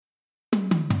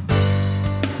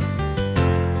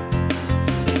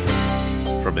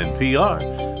from NPR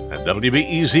and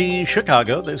WBEZ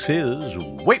Chicago. This is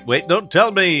Wait, Don't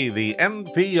Tell Me, the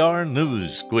NPR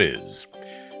News Quiz.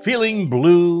 Feeling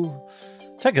blue?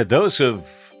 Take a dose of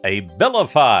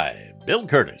Abilify, Bill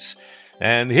Curtis.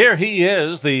 And here he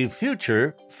is, the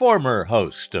future former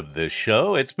host of this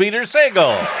show. It's Peter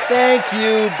Sagal. Thank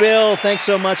you, Bill. Thanks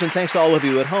so much, and thanks to all of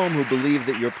you at home who believe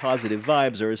that your positive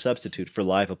vibes are a substitute for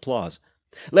live applause.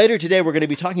 Later today, we're going to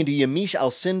be talking to Yamiche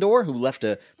Alcindor, who left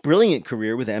a brilliant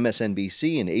career with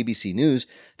MSNBC and ABC News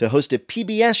to host a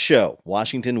PBS show,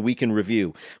 Washington Week in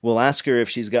Review. We'll ask her if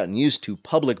she's gotten used to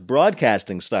public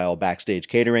broadcasting-style backstage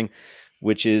catering,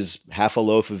 which is half a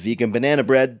loaf of vegan banana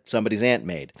bread somebody's aunt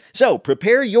made. So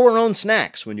prepare your own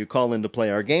snacks when you call in to play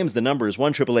our games. The number is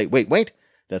 1-888-WAIT-WAIT.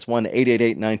 That's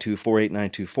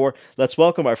 1-888-924-8924. Let's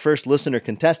welcome our first listener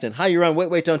contestant. Hi, you're on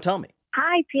Wait, Don't Tell Me.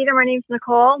 Hi, Peter. My name's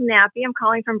Nicole Nappy. I'm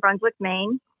calling from Brunswick,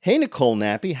 Maine. Hey, Nicole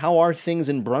Nappy. How are things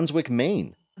in Brunswick,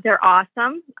 Maine? They're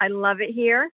awesome. I love it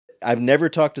here. I've never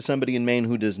talked to somebody in Maine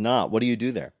who does not. What do you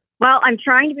do there? Well, I'm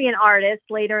trying to be an artist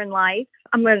later in life.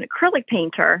 I'm an acrylic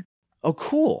painter. Oh,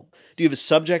 cool. Do you have a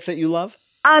subject that you love?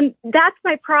 That's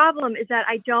my problem, is that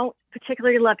I don't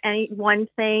particularly love any one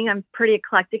thing. I'm pretty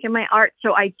eclectic in my art,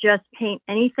 so I just paint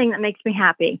anything that makes me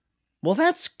happy. Well,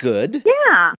 that's good.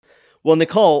 Yeah. Well,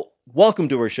 Nicole, welcome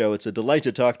to our show. It's a delight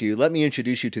to talk to you. Let me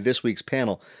introduce you to this week's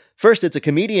panel. First, it's a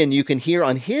comedian you can hear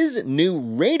on his new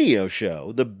radio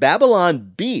show, The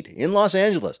Babylon Beat, in Los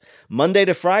Angeles, Monday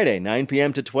to Friday, 9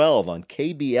 p.m. to 12 on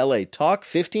KBLA Talk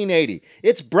 1580.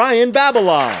 It's Brian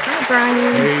Babylon. Hi,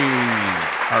 Brian.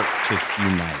 Hey, artists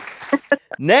unite.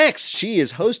 Next, she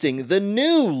is hosting the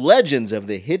new Legends of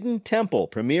the Hidden Temple,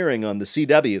 premiering on the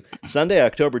CW, Sunday,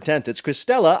 October 10th. It's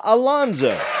Cristela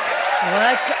Alonzo.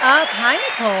 What's up? Hi,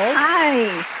 Nicole.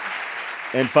 Hi.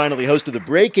 And finally, host of the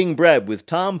Breaking Bread with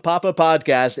Tom Papa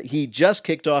podcast. He just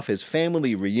kicked off his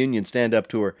family reunion stand-up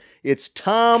tour. It's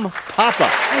Tom Papa.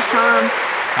 Hi, Tom.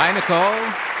 Hi, Nicole.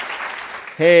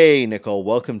 Hey, Nicole,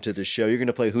 welcome to the show. You're going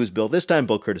to play Who's Bill? This time,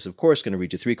 Bill Curtis, of course, going to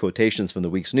read you 3 quotations from the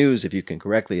week's news. If you can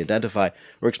correctly identify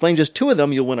or explain just 2 of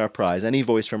them, you'll win our prize. Any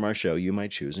voice from our show you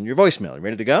might choose in your voicemail. You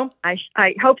ready to go? I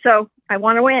hope so. I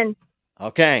want to win.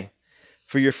 Okay.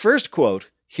 For your first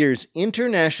quote, here's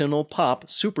international pop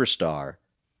superstar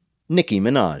Nicki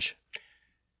Minaj.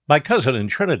 My cousin in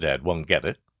Trinidad won't get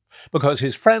it because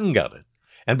his friend got it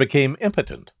and became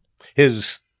impotent.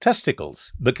 His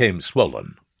testicles became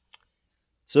swollen.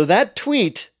 So that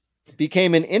tweet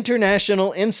became an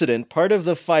international incident, part of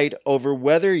the fight over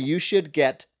whether you should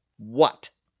get what?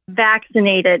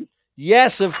 Vaccinated.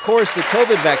 Yes, of course, the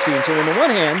COVID vaccine. So on the one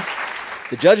hand,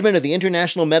 the judgment of the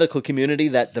international medical community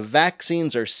that the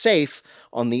vaccines are safe.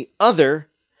 On the other,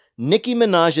 Nicki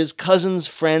Minaj's cousin's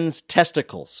friend's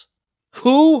testicles.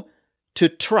 Who to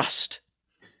trust?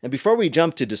 And before we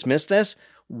jump to dismiss this,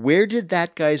 where did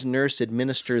that guy's nurse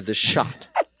administer the shot?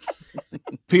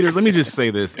 Peter, let me just say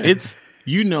this. It's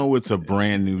a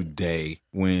brand new day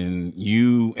when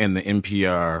you and the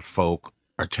NPR folk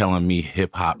are telling me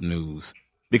hip hop news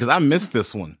because I missed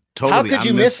this one. Totally. How could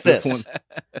you miss this one?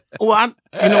 Well,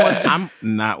 you know what? I'm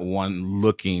not one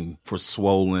looking for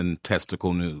swollen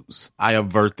testicle news. I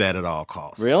avert that at all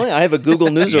costs. Really? I have a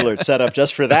Google News alert set up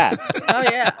just for that. Oh,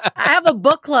 yeah. I have a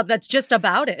book club that's just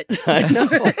about it. I know.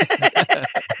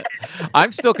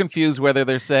 I'm still confused whether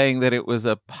they're saying that it was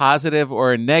a positive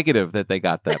or a negative that they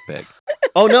got that big.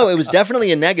 Oh, no, it was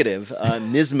definitely a negative.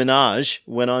 Ms. Minaj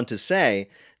went on to say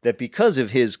that because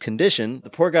of his condition, the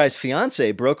poor guy's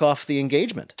fiance broke off the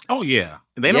engagement. Oh, yeah.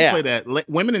 They don't play that.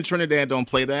 Women in Trinidad don't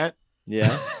play that.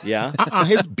 Yeah, yeah.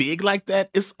 His big like that,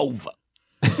 it's over.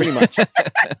 Pretty much.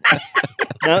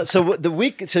 Now, so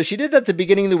she did that at the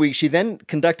beginning of the week. She then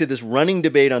conducted this running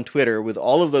debate on Twitter with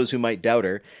all of those who might doubt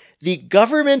her. The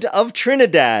government of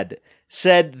Trinidad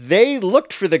said they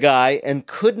looked for the guy and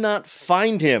could not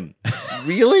find him.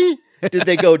 Really? Did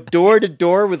they go door to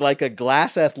door with like a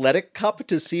glass athletic cup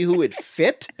to see who it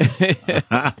fit?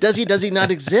 Does he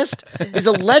not exist? He's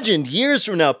a legend. Years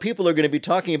from now, people are going to be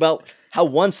talking about how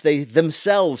once they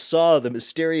themselves saw the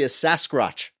mysterious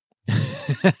Sasquatch.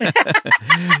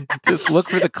 Just look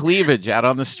for the cleavage out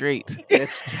on the street.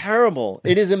 It's terrible.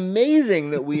 It is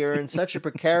amazing that we are in such a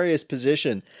precarious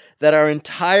position that our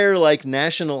entire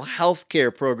national health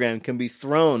care program can be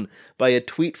thrown by a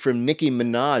tweet from Nicki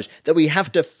Minaj, that we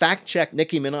have to fact check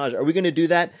Nicki Minaj. Are we going to do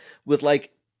that with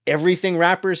everything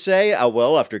rappers say?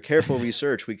 Well, after careful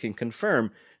research, we can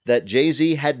confirm that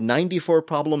Jay-Z had 94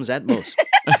 problems at most.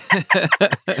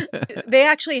 They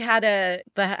actually had the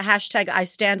hashtag I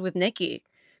stand with Nicki,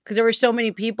 because there were so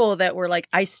many people that were like,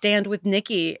 I stand with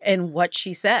Nicki and what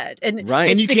she said. And right.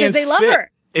 And you because can't they love sit.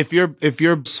 her. If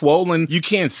you're swollen, you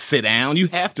can't sit down. You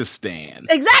have to stand.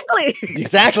 Exactly.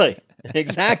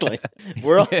 Exactly.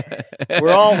 We're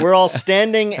all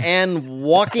standing and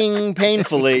walking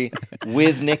painfully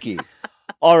with Nikki.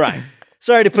 All right.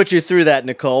 Sorry to put you through that,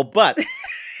 Nicole, but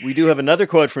we do have another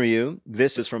quote from you.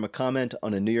 This is from a comment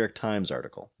on a New York Times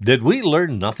article. Did we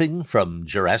learn nothing from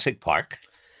Jurassic Park?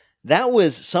 That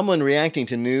was someone reacting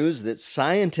to news that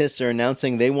scientists are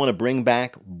announcing they want to bring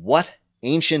back what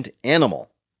ancient animal?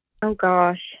 Oh,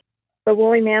 gosh. The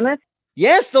woolly mammoth?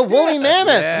 Yes, the woolly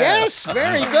mammoth. Yeah. Yes,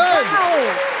 very good.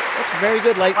 Wow. That's very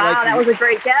good. Wow, that was a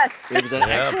great guess. It was an Yeah,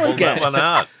 excellent pull guess. that one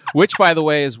out. Which, by the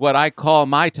way, is what I call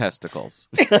my testicles.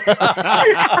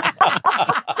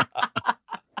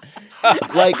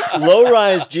 Like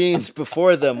low-rise jeans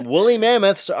before them, woolly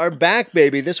mammoths are back,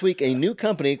 baby. This week, a new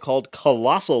company called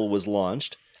Colossal was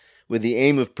launched with the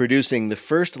aim of producing the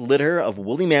first litter of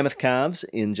woolly mammoth calves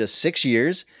in just 6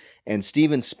 years. And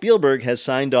Steven Spielberg has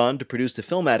signed on to produce the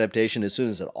film adaptation as soon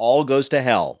as it all goes to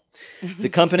hell. The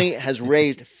company has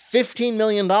raised $15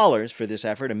 million for this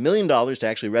effort, $1 million to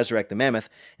actually resurrect the mammoth,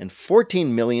 and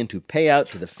 $14 million to pay out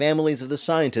to the families of the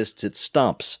scientists it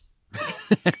stomps.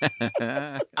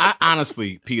 I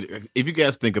honestly, Peter, if you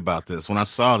guys think about this, when I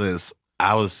saw this,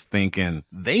 I was thinking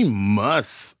they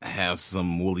must have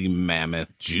some woolly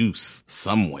mammoth juice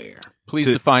somewhere. Please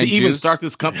define to even juice. start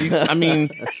this company. I mean,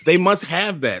 they must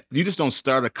have that. You just don't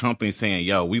start a company saying,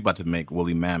 yo, we about to make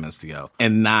woolly mammoths, yo,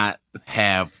 and not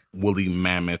have woolly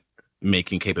mammoth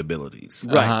making capabilities.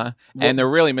 Right. Uh-huh. And they're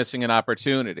really missing an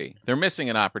opportunity. They're missing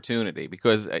an opportunity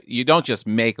because you don't just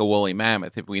make a woolly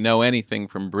mammoth. If we know anything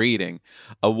from breeding,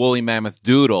 a woolly mammoth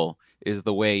doodle is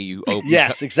the way you open.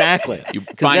 Yes, exactly. You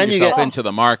 'Cause find then yourself into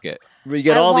the market. You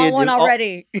get I all want the one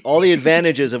already. all the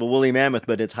advantages of a woolly mammoth,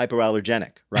 but it's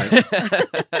hypoallergenic, right?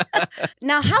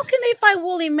 Now, how can they find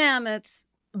woolly mammoths,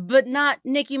 but not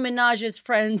Nicki Minaj's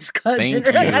friend's cousin Thank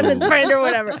or you. cousin's friend or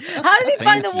whatever? How do they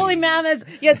find the woolly mammoths?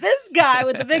 Yet this guy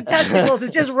with the big testicles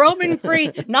is just roaming free,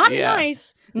 not Yeah.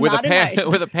 nice, With, not nice.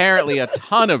 with apparently a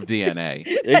ton of DNA.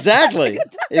 Exactly.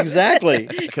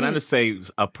 Can I just say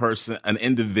an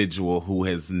individual who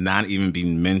has not even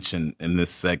been mentioned in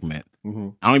this segment? Mm-hmm.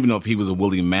 I don't even know if he was a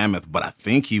woolly mammoth, but I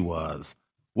think he was.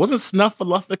 Wasn't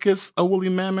Snuffleupagus a woolly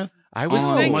mammoth? I was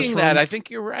Oh, thinking that. I mushrooms. think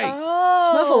you're right.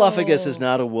 Oh. Snuffleupagus is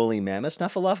not a woolly mammoth.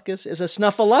 Snuffleupagus is a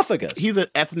snuffleupagus. He's an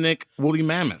ethnic woolly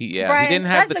mammoth. Yeah, Brian, he didn't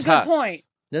have that's the a tusks. good point.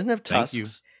 Doesn't have Thank tusks. you.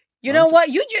 You know what?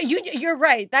 You're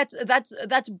right. That's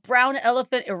brown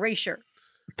elephant erasure.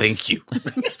 Thank you.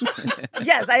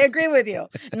 Yes, I agree with you.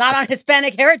 Not on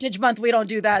Hispanic Heritage Month. We don't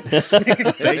do that.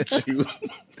 Thank you.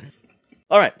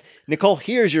 All right, Nicole,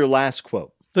 here's your last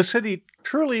quote. The city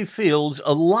truly feels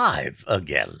alive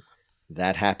again.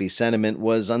 That happy sentiment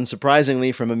was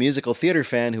unsurprisingly from a musical theater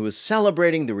fan who was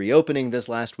celebrating the reopening this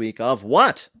last week of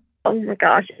what? Oh my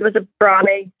gosh, it was a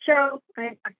Broadway show.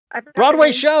 I forgot Broadway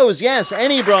the name. shows, yes,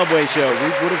 any Broadway show.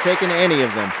 We would have taken any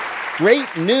of them.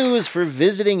 Great news for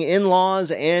visiting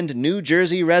in-laws and New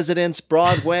Jersey residents.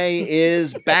 Broadway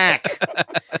is back.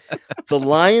 The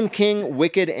Lion King,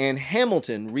 Wicked, and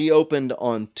Hamilton reopened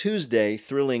on Tuesday,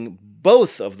 thrilling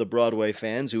both of the Broadway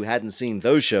fans who hadn't seen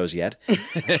those shows yet.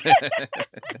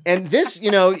 And this,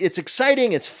 it's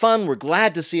exciting, it's fun, we're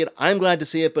glad to see it, I'm glad to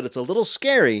see it, but it's a little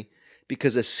scary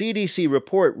because a CDC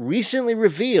report recently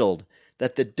revealed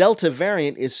that the Delta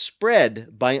variant is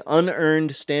spread by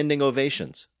unearned standing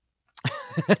ovations.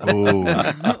 Oh,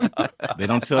 they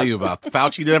don't tell you about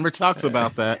Fauci. Never talks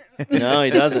about that. No, he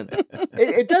doesn't.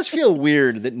 It does feel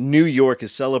weird that New York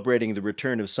is celebrating the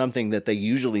return of something that they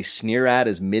usually sneer at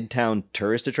as midtown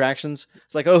tourist attractions.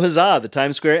 It's like, oh, huzzah, the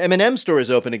Times Square M&M store is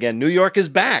open again. New York is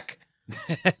back.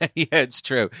 Yeah, it's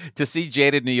true. To see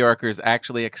jaded New Yorkers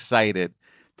actually excited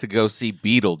to go see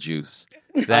Beetlejuice.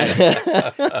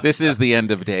 This is the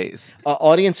end of days.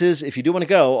 Audiences, if you do want to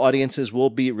go, audiences will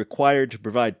be required to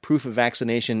provide proof of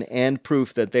vaccination and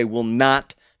proof that they will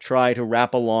not try to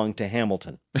rap along to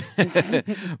Hamilton.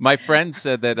 My friend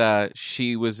said that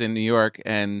she was in New York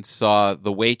and saw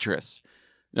The Waitress.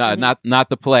 Not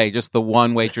the play, just the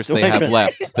one waitress they have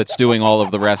left that's doing all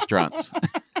of the restaurants.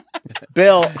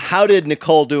 Bill, how did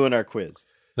Nicole do in our quiz?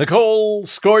 Nicole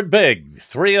scored big,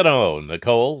 3-0.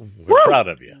 Nicole, we're proud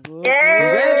of you.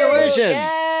 Congratulations.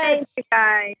 Thank you,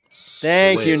 guys.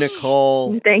 Thank you,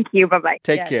 Nicole. Thank you. Bye-bye.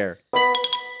 Take Yes. care.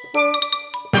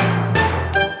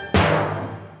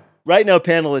 Right now,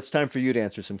 panel, it's time for you to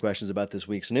answer some questions about this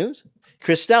week's news.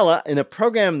 Christella, in a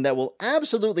program that will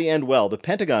absolutely end well, the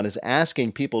Pentagon is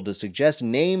asking people to suggest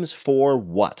names for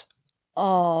what?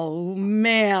 Oh,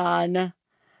 man.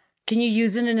 Can you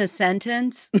use it in a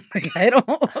sentence? I don't.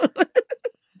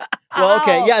 Well,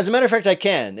 okay. Yeah, as a matter of fact, I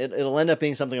can. It'll end up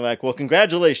being something like, well,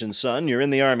 congratulations, son. You're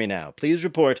in the Army now. Please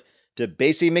report to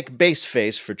Basie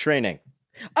McBaseface for training.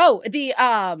 Oh, the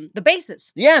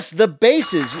bases. Yes, the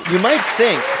bases. You might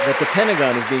think that the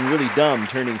Pentagon is being really dumb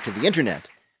turning to the internet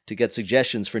to get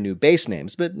suggestions for new base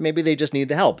names, but maybe they just need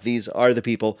the help. These are the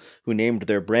people who named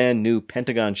their brand new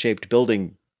Pentagon-shaped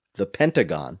building the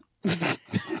Pentagon.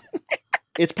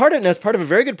 It's part of a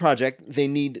very good project. They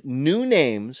need new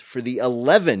names for the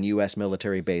 11 U.S.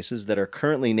 military bases that are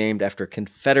currently named after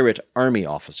Confederate Army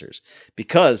officers.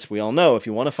 Because we all know if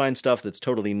you want to find stuff that's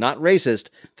totally not racist,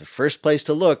 the first place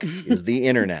to look is the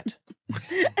internet.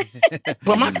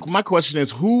 But my question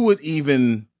is, who would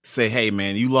even say, hey,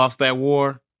 man, you lost that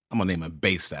war? I'm going to name a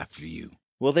base after you.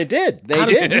 Well, they did. They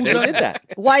did that.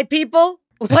 White people?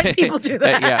 White people do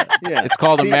that. Yeah. It's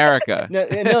called America. No,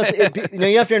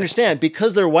 you have to understand,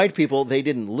 because they're white people, they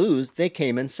didn't lose. They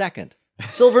came in second.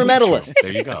 Silver medalists.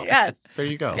 There you go. Yes. There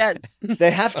you go. Yes. They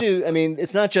have to,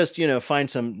 it's not just,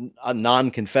 find a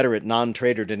non-Confederate,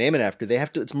 non-traitor to name it after. They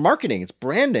have to, it's marketing, it's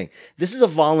branding. This is a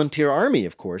volunteer army,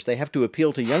 of course. They have to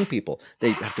appeal to young people.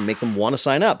 They have to make them want to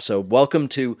sign up. So welcome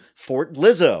to Fort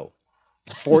Lizzo,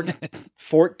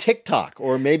 Fort TikTok,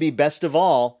 or maybe best of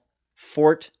all,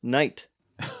 Fort Night.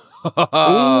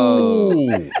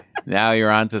 Oh, now you're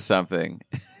onto something.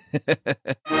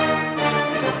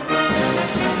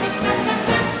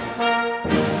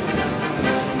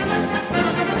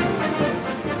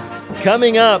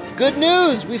 Coming up, good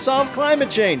news! We solved climate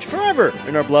change forever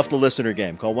in our Bluff the Listener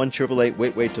game. Call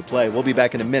 1-888-WAIT-WAIT to play. We'll be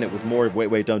back in a minute with more of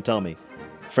Wait, Wait, Don't Tell Me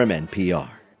from NPR.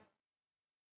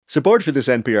 Support for this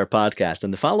NPR podcast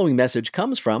and the following message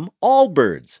comes from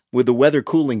Allbirds. With the weather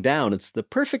cooling down, it's the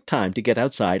perfect time to get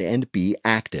outside and be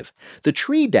active. The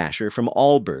Tree Dasher from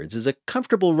Allbirds is a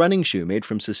comfortable running shoe made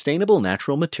from sustainable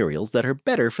natural materials that are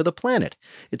better for the planet.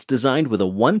 It's designed with a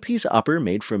one-piece upper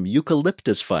made from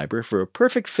eucalyptus fiber for a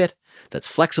perfect fit that's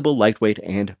flexible, lightweight,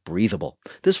 and breathable.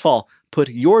 This fall, put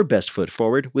your best foot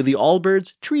forward with the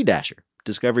Allbirds Tree Dasher.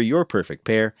 Discover your perfect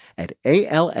pair at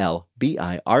allbirds.com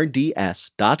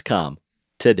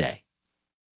today.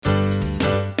 From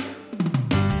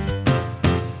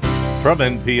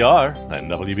NPR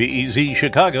and WBEZ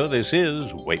Chicago, this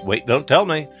is Wait, Wait, Don't Tell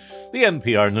Me, the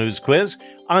NPR News Quiz.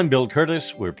 I'm Bill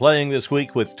Curtis. We're playing this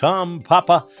week with Tom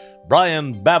Papa,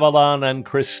 Brian Babylon, and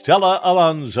Cristela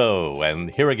Alonso.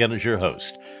 And here again is your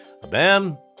host, a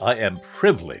man I am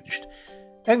privileged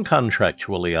and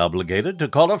contractually obligated to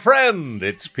call a friend.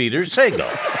 It's Peter Sagal.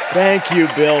 Thank you,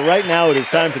 Bill. Right now it is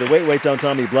time for the Wait, Wait, Don't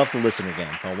Tell Me Bluff the Listener game.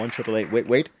 Call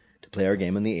 1-888-WAIT-WAIT to play our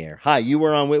game on the air. Hi, you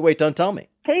were on Wait, Wait, Don't Tell Me.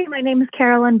 Hey, my name is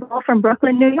Carolyn Ball from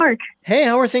Brooklyn, New York. Hey,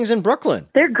 how are things in Brooklyn?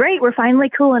 They're great. We're finally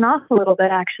cooling off a little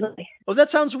bit, actually. Oh, that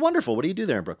sounds wonderful. What do you do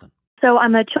there in Brooklyn? So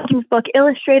I'm a children's book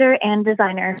illustrator and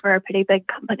designer for a pretty big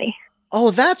company. Oh,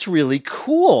 that's really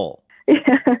cool.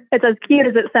 It's as cute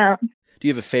as it sounds. Do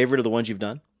you have a favorite of the ones you've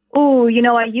done? Oh,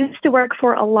 I used to work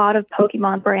for a lot of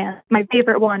Pokemon brands. My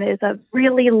favorite one is a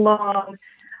really long,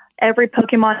 every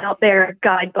Pokemon out there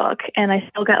guidebook. And I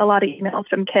still get a lot of emails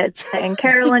from kids saying,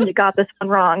 Carolyn, you got this one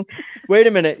wrong. Wait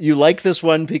a minute. You like this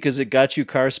one because it got you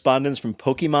correspondence from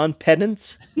Pokemon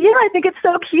pedants? Yeah, I think it's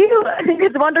so cute. I think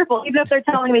it's wonderful. Even if they're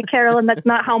telling me, Carolyn, that's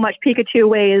not how much Pikachu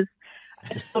weighs,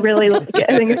 I still really like it.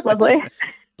 I think it's lovely.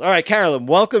 All right, Carolyn,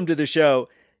 welcome to the show.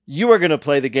 You are going to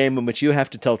play the game in which you have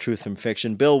to tell truth from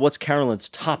fiction. Bill, what's Carolyn's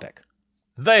topic?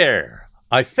 There,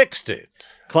 I fixed it.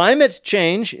 Climate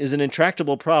change is an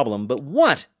intractable problem, but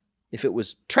what if it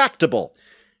was tractable?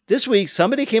 This week,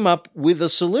 somebody came up with a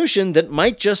solution that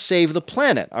might just save the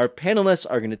planet. Our panelists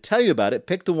are going to tell you about it.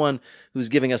 Pick the one who's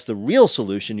giving us the real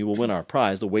solution. You will win our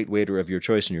prize, the Wait Waiter of your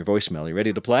choice in your voicemail. You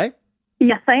ready to play?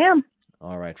 Yes, I am.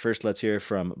 All right, first let's hear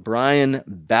from Brian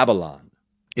Babylon.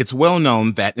 It's well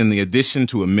known that in the addition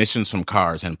to emissions from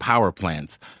cars and power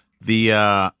plants,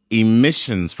 the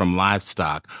emissions from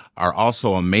livestock are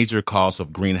also a major cause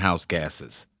of greenhouse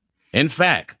gases. In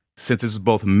fact, since it's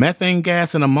both methane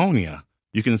gas and ammonia,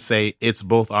 you can say it's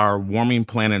both our warming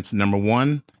planet's number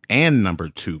 1 and number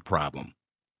 2 problem.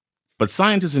 But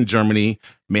scientists in Germany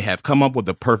may have come up with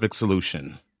the perfect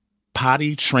solution: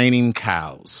 potty training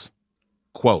cows.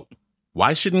 Quote,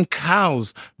 why shouldn't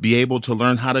cows be able to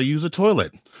learn how to use a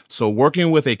toilet? So working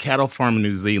with a cattle farm in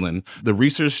New Zealand, the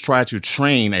researchers tried to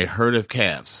train a herd of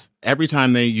calves. Every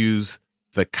time they use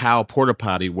the cow porta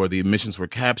potty where the emissions were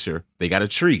captured, they got a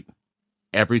treat.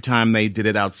 Every time they did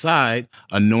it outside,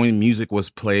 annoying music was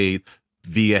played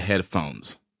via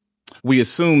headphones. We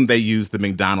assume they used the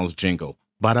McDonald's jingle,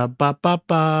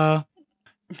 ba-da-ba-ba-ba.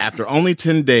 After only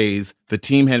 10 days, the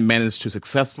team had managed to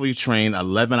successfully train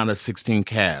 11 out of 16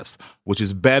 calves, which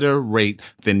is better rate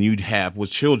than you'd have with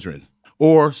children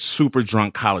or super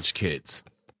drunk college kids.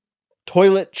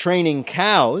 Toilet training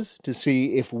cows to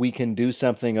see if we can do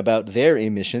something about their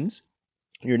emissions.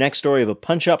 Your next story of a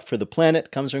punch-up for the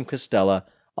planet comes from Cristela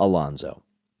Alonso.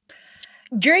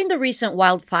 During the recent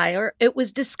wildfire, it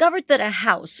was discovered that a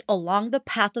house along the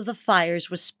path of the fires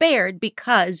was spared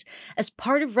because, as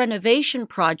part of renovation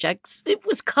projects, it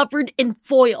was covered in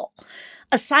foil.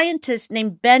 A scientist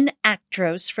named Ben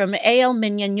Actros from A.L.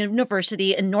 Minion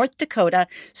University in North Dakota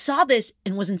saw this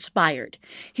and was inspired.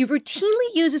 He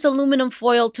routinely uses aluminum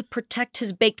foil to protect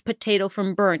his baked potato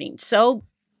from burning, so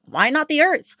why not the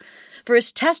earth? For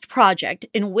his test project,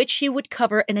 in which he would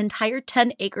cover an entire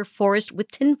 10-acre forest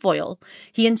with tinfoil,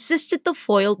 he insisted the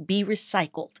foil be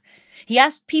recycled. He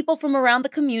asked people from around the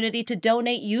community to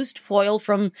donate used foil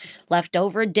from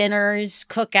leftover dinners,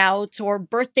 cookouts, or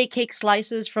birthday cake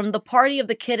slices from the party of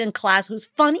the kid in class who's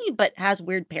funny but has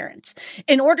weird parents,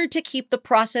 in order to keep the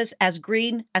process as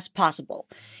green as possible.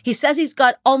 He says he's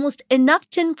got almost enough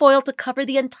tinfoil to cover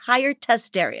the entire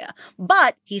test area,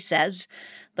 but, he says,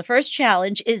 the first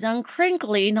challenge is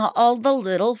uncrinkling all the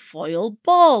little foil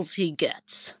balls he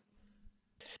gets.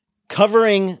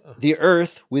 Covering the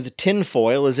earth with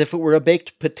tinfoil as if it were a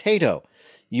baked potato.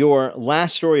 Your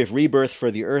last story of rebirth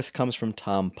for the earth comes from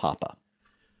Tom Papa.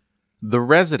 The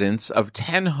residents of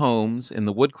 10 homes in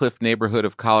the Woodcliff neighborhood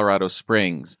of Colorado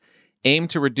Springs aim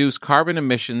to reduce carbon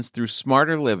emissions through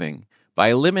smarter living by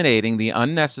eliminating the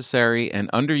unnecessary and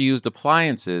underused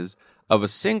appliances of a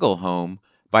single home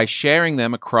by sharing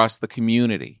them across the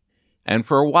community. And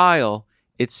for a while,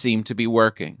 it seemed to be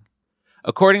working.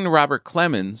 According to Robert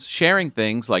Clemens, sharing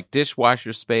things like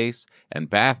dishwasher space and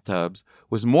bathtubs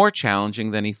was more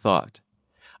challenging than he thought.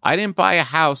 I didn't buy a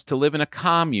house to live in a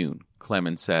commune,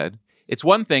 Clemens said. It's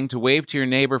one thing to wave to your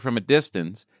neighbor from a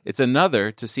distance. It's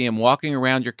another to see him walking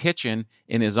around your kitchen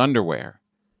in his underwear.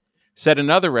 Said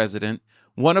another resident,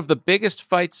 one of the biggest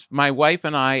fights my wife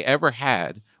and I ever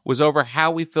had was over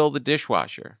how we fill the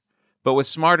dishwasher. But with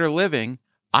smarter living,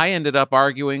 I ended up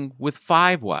arguing with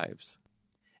 5 wives.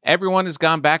 Everyone has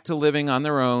gone back to living on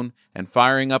their own and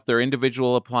firing up their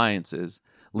individual appliances,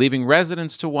 leaving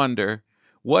residents to wonder,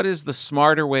 what is the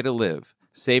smarter way to live,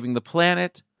 saving the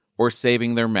planet or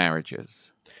saving their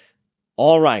marriages?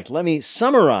 All right, let me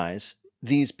summarize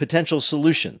these potential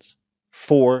solutions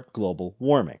for global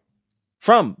warming.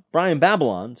 From Brian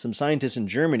Babylon, some scientists in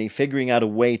Germany figuring out a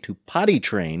way to potty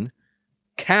train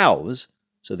cows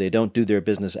so they don't do their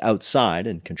business outside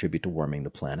and contribute to warming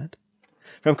the planet.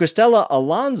 From Cristela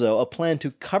Alonso, a plan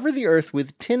to cover the earth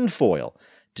with tinfoil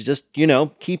to just,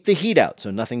 keep the heat out so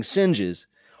nothing singes.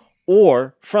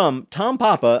 Or from Tom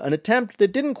Papa, an attempt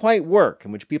that didn't quite work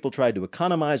in which people tried to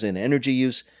economize in energy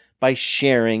use by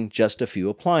sharing just a few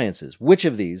appliances. Which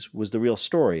of these was the real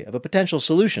story of a potential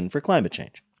solution for climate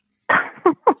change?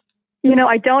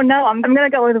 I don't know. I'm going to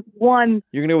go with one.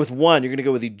 You're going to go with one. You're going to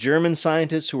go with the German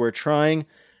scientists who are trying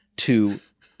to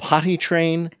potty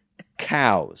train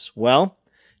cows. Well,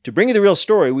 to bring you the real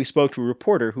story, we spoke to a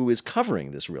reporter who is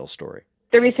covering this real story.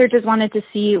 The researchers wanted to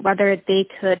see whether they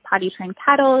could potty train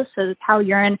cattle so the cow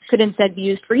urine could instead be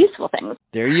used for useful things.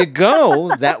 There you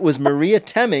go. That was Maria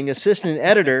Temming, assistant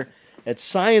editor at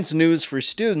Science News for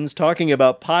Students, talking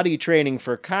about potty training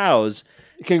for cows.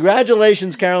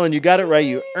 Congratulations, Carolyn. You got it right.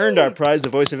 You earned our prize, The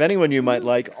Voice of Anyone You Might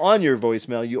Like, on your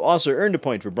voicemail. You also earned a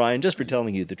point for Brian just for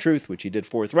telling you the truth, which he did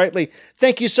forthrightly.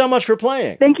 Thank you so much for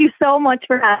playing. Thank you so much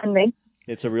for having me.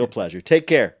 It's a real pleasure. Take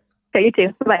care. Okay, you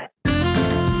too. Bye-bye.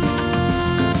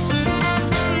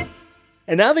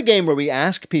 And now the game where we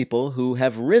ask people who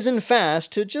have risen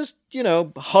fast to just,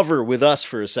 hover with us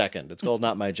for a second. It's called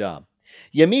Not My Job.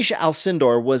 Yamiche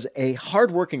Alcindor was a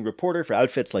hardworking reporter for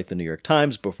outfits like the New York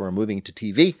Times before moving to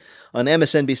TV on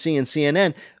MSNBC and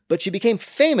CNN, but she became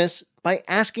famous by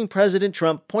asking President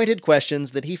Trump pointed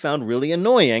questions that he found really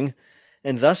annoying,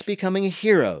 and thus becoming a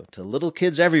hero to little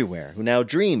kids everywhere who now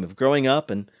dream of growing up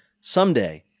and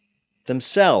someday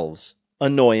themselves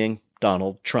annoying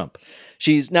Donald Trump.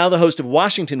 She's now the host of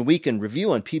Washington Week in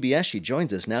Review on PBS. She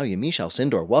joins us now. Yamiche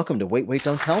Alcindor, welcome to Wait, Wait,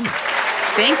 Don't Tell Me.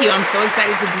 Thank you. I'm so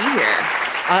excited to be here.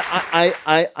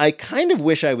 I kind of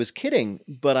wish I was kidding,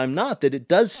 but I'm not, that it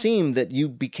does seem that you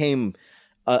became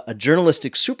a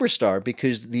journalistic superstar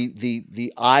because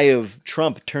the eye of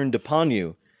Trump turned upon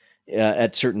you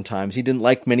at certain times. He didn't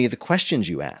like many of the questions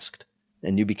you asked,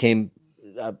 and you became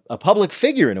a public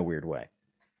figure in a weird way.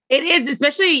 It is,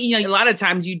 especially, a lot of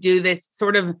times you do this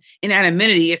sort of in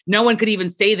anonymity. If no one could even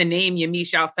say the name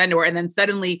Yamiche Alcindor, and then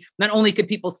suddenly not only could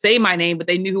people say my name, but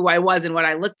they knew who I was and what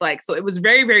I looked like. So it was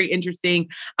very, very interesting.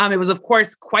 It was, of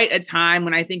course, quite a time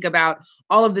when I think about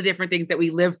all of the different things that we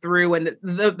lived through and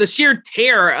the sheer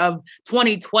terror of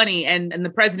 2020 and the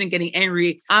president getting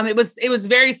angry. It was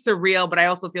very surreal, but I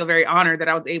also feel very honored that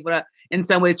I was able to, in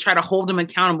some ways, try to hold him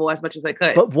accountable as much as I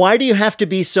could. But why do you have to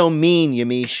be so mean,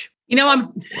 Yamiche?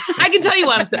 I can tell you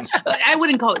why I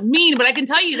wouldn't call it mean, but I can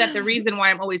tell you that the reason why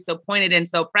I'm always so pointed and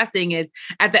so pressing is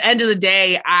at the end of the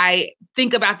day, I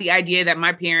think about the idea that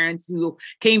my parents who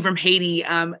came from Haiti,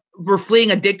 were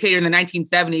fleeing a dictator in the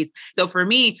 1970s. So for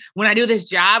me, when I do this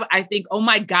job, I think, oh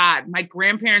my God, my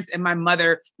grandparents and my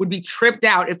mother would be tripped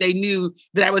out if they knew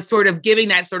that I was sort of giving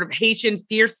that sort of Haitian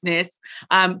fierceness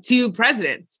to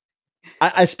presidents.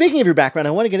 Speaking of your background,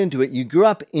 I want to get into it. You grew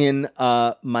up in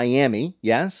Miami,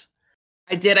 yes?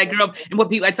 I did. I grew up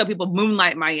in I tell people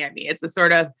Moonlight Miami. It's a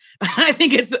sort of, I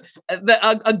think it's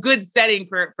a good setting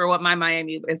for what my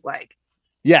Miami is like.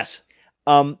 Yes.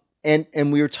 And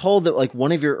we were told that like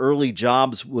one of your early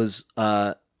jobs was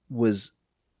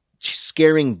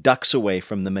scaring ducks away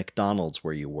from the McDonald's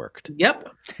where you worked. Yep.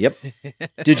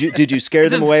 Did you scare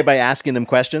them away by asking them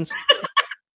questions?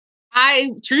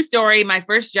 True story, my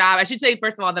first job, I should say,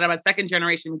 first of all, that I'm a second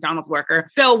generation McDonald's worker.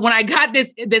 So when I got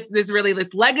this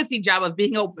legacy job of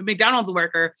being a McDonald's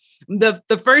worker,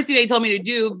 the first thing they told me to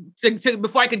do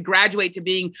before I could graduate to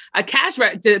being a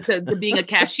to being a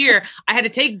cashier, I had to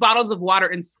take bottles of water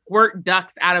and squirt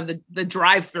ducks out of the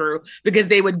drive-through because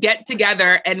they would get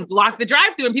together and block the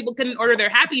drive-through and people couldn't order their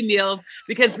Happy Meals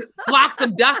because flocks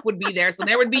of duck would be there. So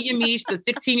there would be Yamiche, the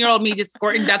 16-year-old me, just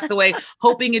squirting ducks away,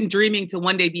 hoping and dreaming to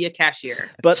one day be a cashier.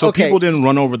 But so people didn't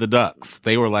run over the ducks.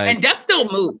 They were like, and ducks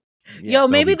don't move. Yeah,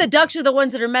 maybe the ducks are the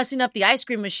ones that are messing up the ice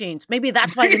cream machines. Maybe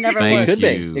that's why they never work.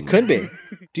 It could be.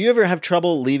 Do you ever have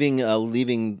trouble leaving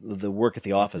the work at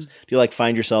the office? Do you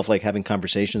find yourself having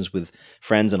conversations with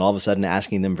friends and all of a sudden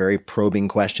asking them very probing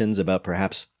questions about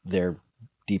perhaps their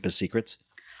deepest secrets?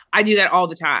 I do that all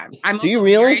the time. Do you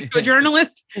really? A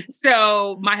journalist.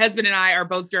 So my husband and I are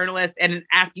both journalists and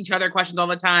ask each other questions all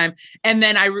the time. And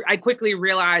then I quickly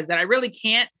realized that I really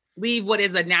can't leave what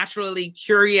is a naturally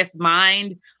curious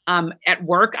mind at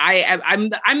work. I'm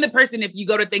the person, if you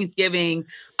go to Thanksgiving,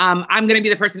 I'm going to be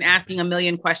the person asking a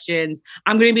million questions.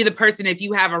 I'm going to be the person, if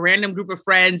you have a random group of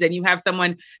friends and you have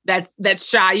someone that's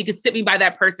shy, you could sit me by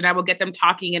that person. I will get them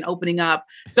talking and opening up.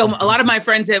 So a lot of my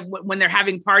friends when they're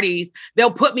having parties,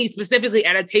 they'll put me specifically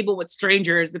at a table with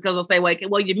strangers because they'll say well,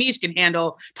 Yamiche can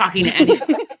handle talking to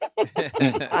anyone.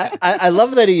 I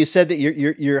love that you said that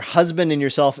your husband and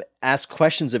yourself asked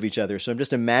questions of each other. So I'm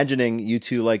just imagining you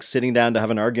two sitting down to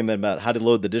have an argument about how to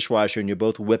load the dishwasher, and you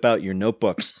both whip out your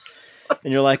notebooks,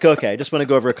 and you're like, "Okay, I just want to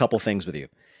go over a couple things with you.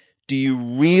 Do you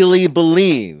really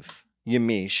believe,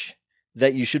 Yamiche,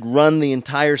 that you should run the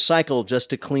entire cycle just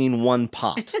to clean one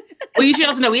pot?" Well, you should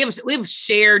also know we have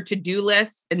shared to-do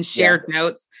lists and shared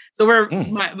notes. So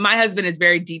my husband is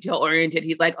very detail oriented.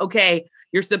 He's like, okay,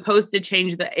 you're supposed to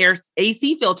change the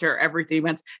AC filter every 3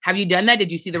 months. Have you done that?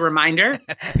 Did you see the reminder?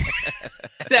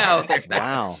 So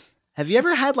wow. Have you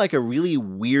ever had a really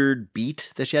weird beat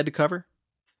that you had to cover?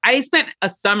 I spent a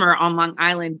summer on Long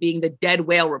Island being the dead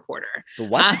whale reporter. The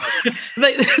what?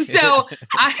 So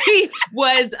I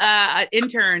was an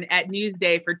intern at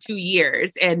Newsday for 2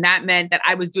 years, and that meant that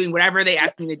I was doing whatever they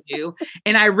asked me to do.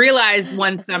 And I realized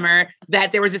one summer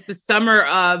that there was just a summer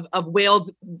of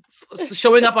whales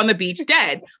showing up on the beach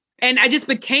dead. And I just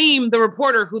became the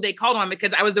reporter who they called on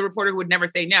because I was the reporter who would never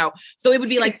say no. So it would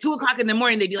be 2:00 in the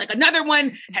morning. They'd be like, another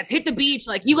one has hit the beach.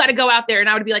 You got to go out there. And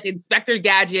I would be Inspector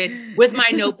Gadget with my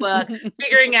notebook,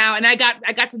 figuring out. And I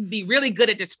got to be really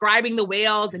good at describing the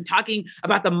whales and talking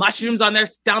about the mushrooms on their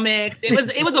stomachs.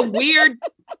 It was a weird,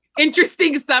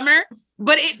 interesting summer.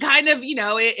 But it kind of,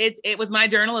 it was my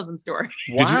journalism story.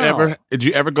 Wow. Did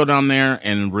you ever go down there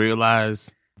and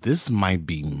realize this might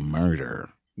be murder?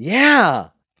 Yeah.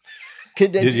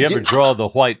 Did you ever draw the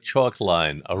white chalk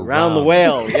line around the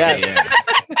whale? Yes.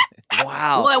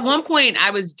 Wow. Well, at one point I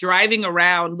was driving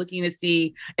around looking to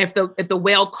see if the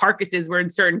whale carcasses were in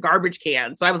certain garbage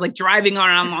cans. So I was driving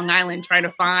around Long Island trying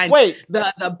to find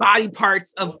the body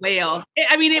parts of whales.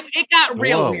 It got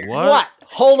real weird. What?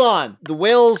 Hold on. The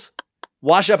whales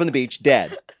wash up on the beach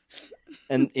dead.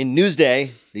 And in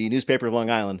Newsday, the newspaper of Long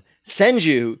Island, sends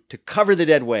you to cover the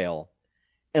dead whale.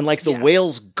 And the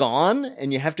whale's gone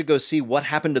and you have to go see what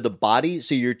happened to the body.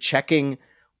 So you're checking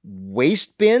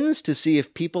waste bins to see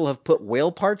if people have put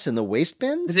whale parts in the waste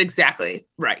bins? That's exactly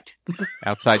right.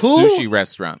 Outside sushi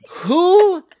restaurants.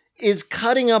 Who is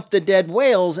cutting up the dead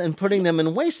whales and putting them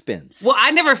in waste bins. Well,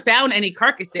 I never found any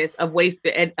carcasses of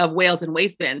whales in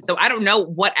waste bins, so I don't know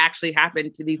what actually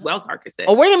happened to these whale carcasses.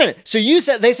 Oh, wait a minute. So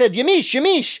they said,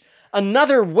 Yamiche,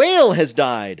 another whale has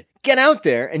died. Get out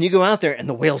there. And you go out there and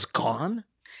the whale's gone?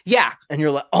 Yeah. And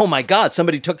you're like, oh my God,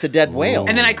 somebody took the dead whale.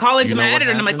 And then I call into my editor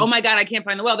and I'm like, oh my God, I can't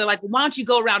find the whale. They're like, why don't you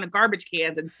go around in garbage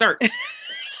cans and search?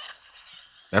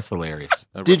 That's hilarious.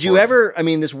 Did you ever,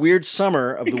 this weird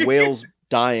summer of the whales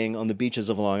dying on the beaches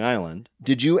of Long Island,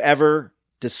 did you ever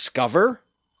discover,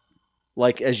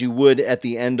 like as you would at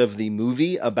the end of the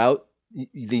movie about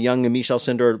the young Yamiche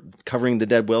Alcindor covering the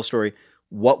dead whale story,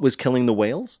 what was killing the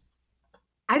whales?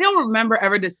 I don't remember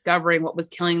ever discovering what was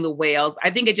killing the whales. I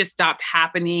think it just stopped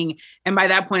happening. And by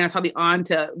that point, I was probably on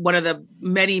to one of the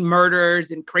many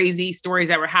murders and crazy stories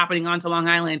that were happening onto Long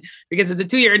Island, because as a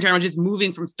 2-year intern, I was just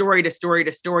moving from story to story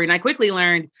to story. And I quickly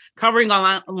learned, covering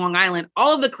on Long Island,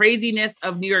 all of the craziness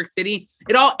of New York City,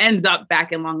 it all ends up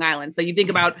back in Long Island. So you think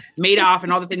about Madoff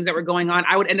and all the things that were going on.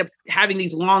 I would end up having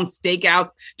these long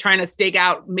stakeouts, trying to stake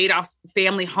out Madoff's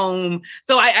family home.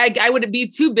 So I would be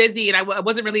too busy, and I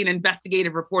wasn't really an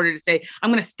investigative reporter to say, I'm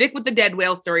going to stick with the dead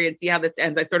whale story and see how this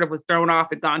ends. I sort of was thrown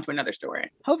off and gone to another story.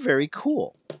 How very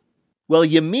cool. Well,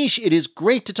 Yamiche, it is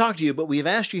great to talk to you, but we have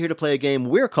asked you here to play a game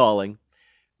we're calling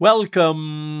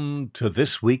Welcome to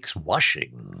this week's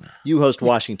washing. You host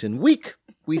Washington Week.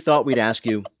 We thought we'd ask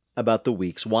you about the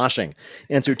week's washing.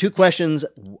 Answer 2 questions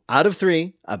out of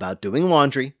 3 about doing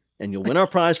laundry, and you'll win our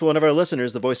prize for one of our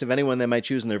listeners, the voice of anyone they might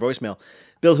choose in their voicemail.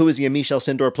 Bill, who is Yamiche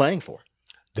Alcindor playing for?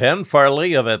 Dan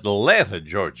Farley of Atlanta,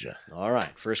 Georgia. All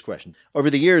right, first question. Over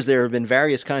the years, there have been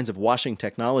various kinds of washing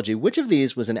technology. Which of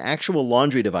these was an actual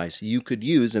laundry device you could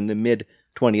use in the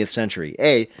mid-20th century?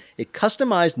 A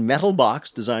customized metal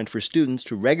box designed for students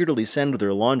to regularly send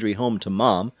their laundry home to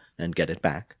mom and get it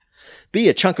back. B,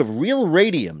 a chunk of real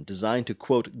radium designed to,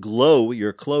 quote, glow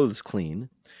your clothes clean.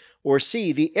 Or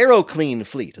C, the AeroClean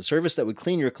fleet, a service that would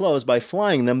clean your clothes by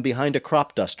flying them behind a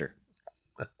crop duster.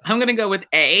 I'm going to go with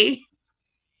A.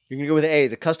 You're going to go with A,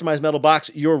 the customized metal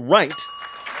box. You're right.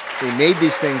 They made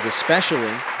these things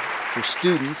especially for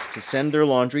students to send their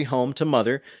laundry home to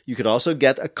mother. You could also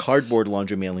get a cardboard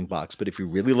laundry mailing box, but if you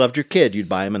really loved your kid, you'd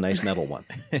buy him a nice metal one.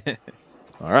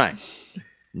 All right.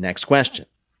 Next question.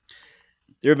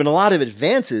 There have been a lot of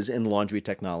advances in laundry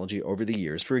technology over the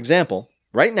years. For example,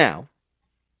 right now,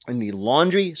 in the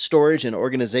laundry, storage, and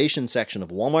organization section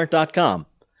of Walmart.com,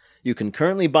 you can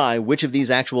currently buy which of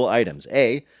these actual items?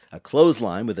 A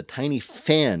clothesline with a tiny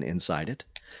fan inside it.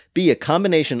 B, a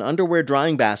combination underwear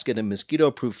drying basket and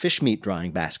mosquito-proof fish meat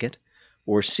drying basket.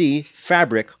 Or C,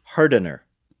 fabric hardener.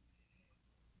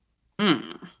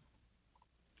 I'm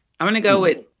going to go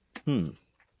with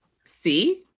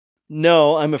C.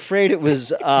 No, I'm afraid it was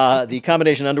the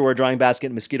combination underwear drying basket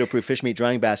and mosquito-proof fish meat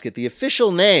drying basket. The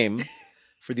official name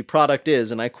for the product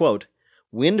is, and I quote,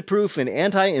 windproof and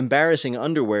anti-embarrassing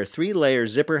underwear 3-layer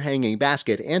zipper hanging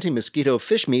basket anti-mosquito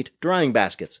fish meat drying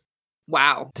baskets.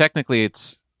 Wow. Technically,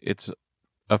 it's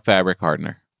a fabric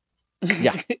hardener.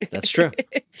 Yeah, that's true.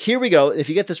 Here we go. If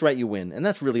you get this right, you win. And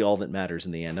that's really all that matters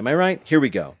in the end. Am I right? Here we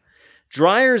go.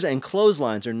 Dryers and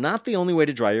clotheslines are not the only way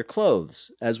to dry your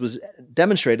clothes, as was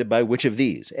demonstrated by which of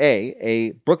these?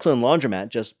 A Brooklyn laundromat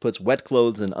just puts wet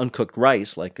clothes in uncooked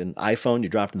rice, like an iPhone you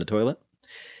dropped in the toilet.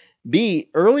 B,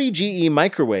 early GE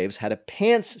microwaves had a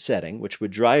pants setting, which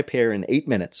would dry a pair in 8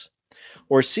 minutes.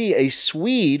 Or C, a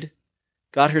Swede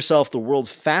got herself the world's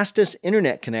fastest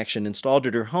internet connection installed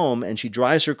at her home, and she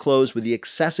dries her clothes with the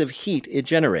excessive heat it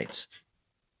generates.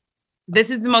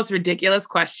 This is the most ridiculous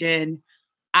question.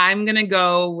 I'm going to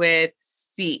go with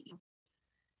C.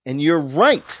 And you're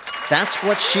right. That's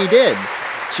what she did.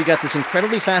 She got this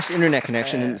incredibly fast internet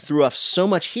connection and threw off so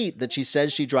much heat that she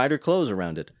says she dried her clothes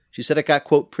around it. She said it got,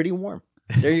 quote, pretty warm.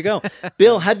 There you go.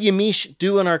 Bill, how did Yamiche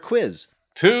do on our quiz?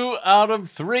 2 out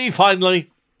of 3, finally.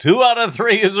 2 out of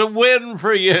 3 is a win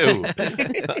for you.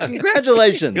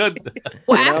 Congratulations. Good.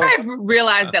 Well, after I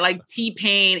realized that like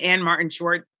T-Pain and Martin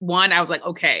Short won, I was like,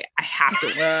 okay, I have to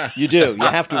win. You do. You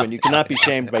have to win. You cannot be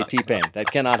shamed by T-Pain.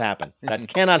 That cannot happen. That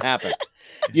cannot happen.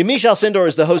 Yamiche Alcindor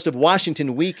is the host of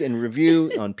Washington Week in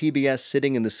Review on PBS,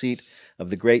 sitting in the seat of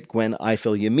the great Gwen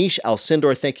Ifill. Yamiche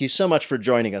Alcindor, thank you so much for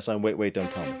joining us on Wait, Wait, Don't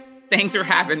Tell Me. Thanks for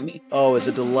having me. Oh, it's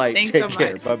a delight. Thanks Take so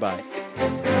care. much. Bye-bye.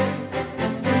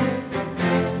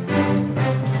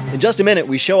 In just a minute,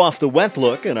 we show off the wet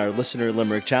look in our Listener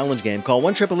Limerick Challenge game. Call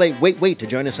 1-888-WAIT-WAIT to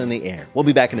join us on the air. We'll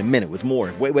be back in a minute with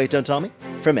more Wait, Wait, Don't Tell Me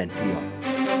from NPR.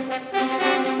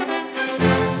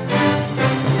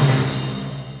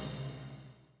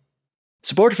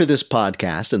 Support for this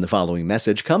podcast and the following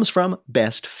message comes from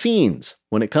Best Fiends.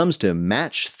 When it comes to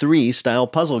Match 3 style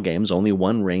puzzle games, only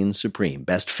one reigns supreme,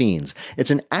 Best Fiends. It's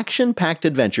an action-packed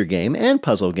adventure game and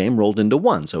puzzle game rolled into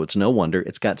one, so it's no wonder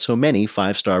it's got so many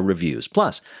 5-star reviews.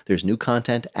 Plus, there's new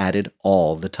content added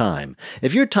all the time.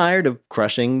 If you're tired of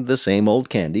crushing the same old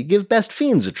candy, give Best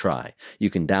Fiends a try. You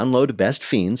can download Best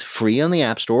Fiends free on the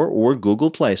App Store or Google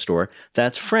Play Store.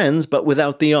 That's friends, but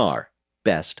without the R.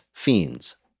 Best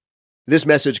Fiends. This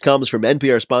message comes from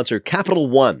NPR sponsor Capital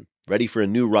One. Ready for a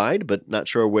new ride, but not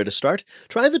sure where to start?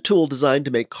 Try the tool designed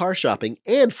to make car shopping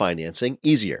and financing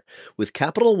easier. With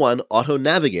Capital One Auto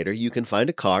Navigator, you can find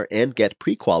a car and get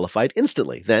pre-qualified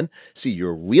instantly. Then, see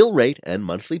your real rate and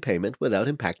monthly payment without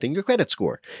impacting your credit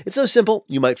score. It's so simple,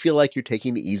 you might feel like you're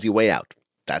taking the easy way out.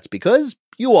 That's because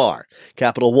you are.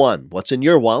 Capital One, what's in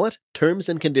your wallet? Terms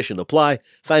and conditions apply.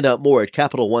 Find out more at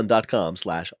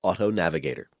CapitalOne.com/Auto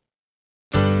Navigator.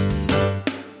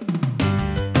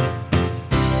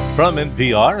 From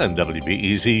NPR and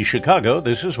WBEZ Chicago,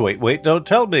 this is Wait, Wait, Don't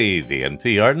Tell Me, the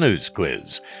NPR News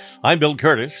Quiz. I'm Bill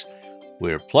Curtis.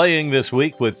 We're playing this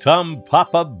week with Tom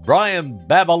Papa, Brian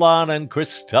Babylon, and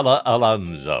Cristela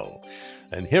Alonzo.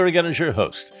 And here again is your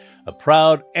host, a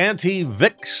proud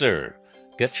anti-vixer.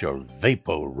 Get your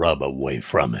Vapo Rub away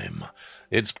from him.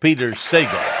 It's Peter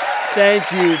Sagal. Thank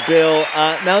you, Bill.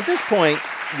 Now, at this point,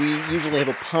 we usually have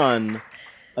a pun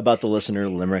about the listener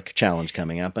limerick challenge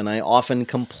coming up, and I often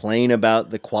complain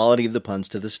about the quality of the puns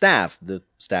to the staff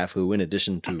who, in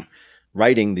addition to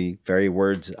writing the very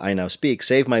words I now speak,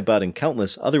 save my butt in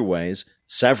countless other ways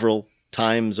several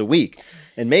times a week.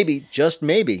 And maybe, just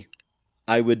maybe,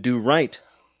 I would do right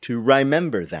to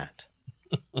remember that.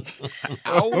 If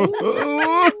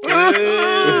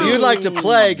you'd like to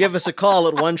play, give us a call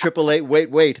at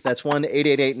 1-888-WAIT-WAIT. That's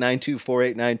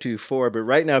 1-888-924-8924. But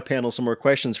right now, panel, some more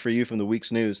questions for you from the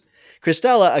week's news.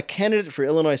 Cristela, a candidate for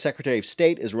Illinois Secretary of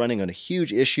State, is running on a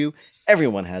huge issue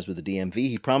everyone has with the DMV.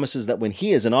 He promises that when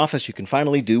he is in office, you can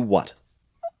finally do what?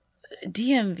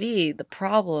 DMV, the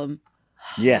problem.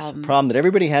 Yes, a problem that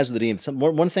everybody has with the DMV.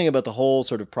 One thing about the whole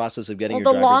sort of process of getting your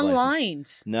driver's license. The long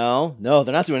lines. No,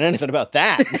 they're not doing anything about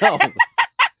that. No,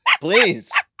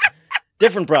 please.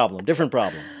 Different problem. What would you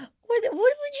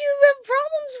have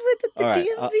problems with at the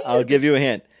DMV? I'll give you a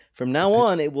hint. From now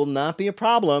on, it will not be a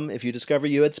problem if you discover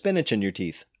you had spinach in your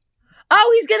teeth.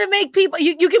 Oh, he's going to make people...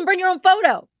 You can bring your own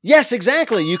photo. Yes,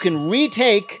 exactly. You can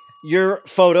retake your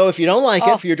photo if you don't like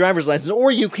it for your driver's license,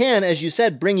 or you can, as you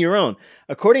said, bring your own.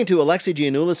 According to Alexei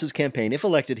Giannoulis' campaign, if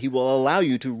elected, he will allow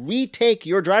you to retake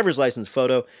your driver's license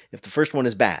photo if the first one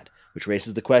is bad, which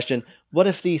raises the question, what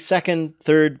if the second,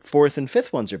 third, fourth, and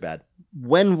fifth ones are bad?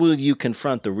 When will you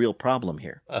confront the real problem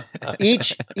here?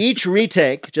 Each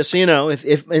retake, just so you know,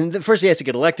 and first he has to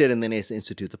get elected and then he has to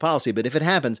institute the policy, but if it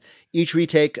happens, each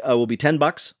retake will be $10,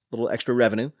 a little extra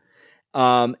revenue.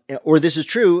 Or this is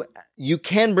true, you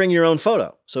can bring your own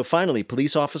photo. So finally,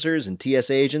 police officers and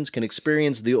TSA agents can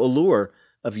experience the allure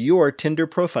of your Tinder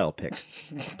profile pic.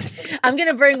 I'm going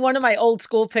to bring one of my old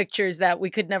school pictures that we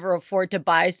could never afford to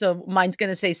buy, so mine's going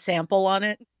to say sample on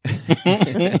it.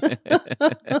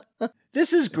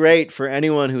 This is great for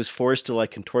anyone who's forced to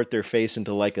contort their face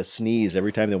into a sneeze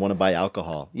every time they want to buy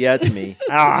alcohol. Yeah, it's me.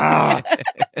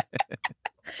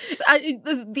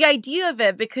 The idea of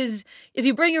it, because if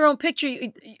you bring your own picture,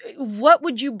 what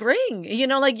would you bring?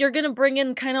 You're going to bring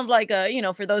in kind of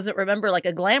for those that remember,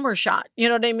 a glamour shot. You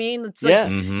know what I mean? It's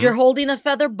you're holding a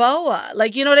feather boa.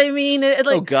 You know what I mean?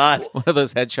 Oh, God. One of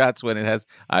those headshots when it has,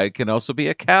 I can also be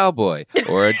a cowboy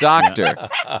or a doctor.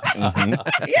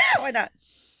 Yeah, why not?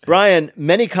 Brian,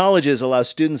 many colleges allow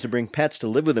students to bring pets to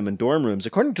live with them in dorm rooms.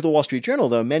 According to the Wall Street Journal,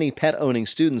 though, many pet-owning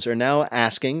students are now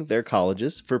asking their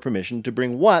colleges for permission to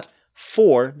bring what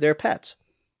for their pets?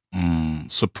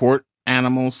 Support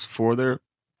animals for their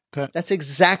pets. That's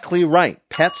exactly right.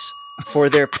 Pets for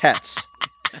their pets.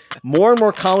 More and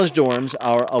more college dorms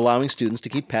are allowing students to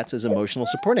keep pets as emotional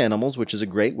support animals, which is a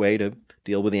great way to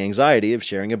deal with the anxiety of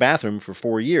sharing a bathroom for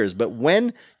 4 years. But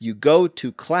when you go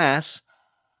to class,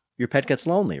 your pet gets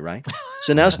lonely, right?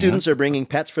 So now students are bringing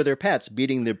pets for their pets,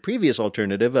 beating the previous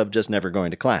alternative of just never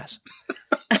going to class.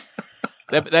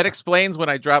 That explains when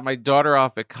I dropped my daughter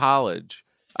off at college,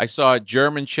 I saw a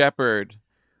German Shepherd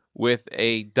with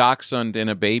a dachshund and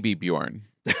a baby Bjorn.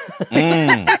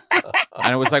 And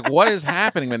I was like, what is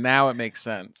happening? But now it makes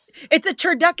sense. It's a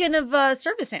turducken of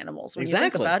service animals when you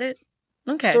think about it.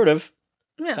 Okay. Sort of.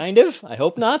 Yeah. Kind of. I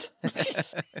hope not.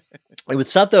 It would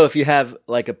suck, though, if you have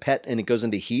a pet and it goes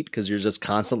into heat because you're just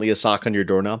constantly a sock on your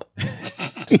doorknob.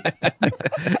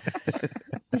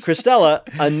 Cristela,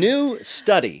 a new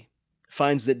study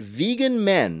finds that vegan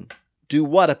men do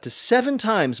what up to 7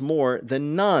 times more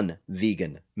than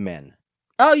non-vegan men?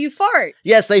 Oh, you fart.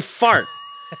 Yes, they fart.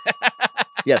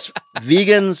 Yes,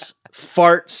 vegans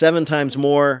fart 7 times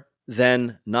more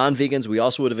than non-vegans. We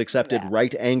also would have accepted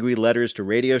write angry letters to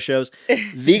radio shows.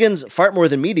 Vegans fart more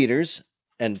than meat eaters.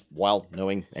 And while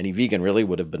knowing any vegan really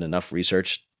would have been enough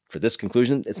research for this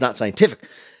conclusion, it's not scientific.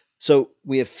 So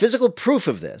we have physical proof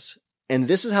of this. And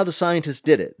this is how the scientists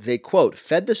did it. They, quote,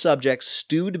 fed the subjects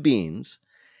stewed beans,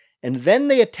 and then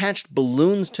they attached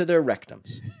balloons to their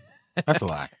rectums. That's a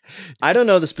lie. I don't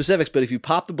know the specifics, but if you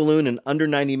pop the balloon in under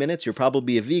 90 minutes, you're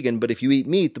probably a vegan. But if you eat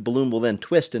meat, the balloon will then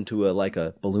twist into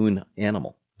a balloon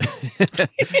animal.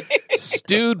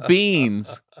 Stewed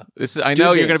beans. I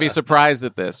know you're going to be surprised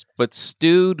at this, but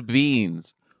stewed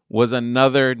beans was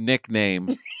another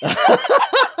nickname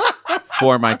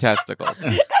for my testicles.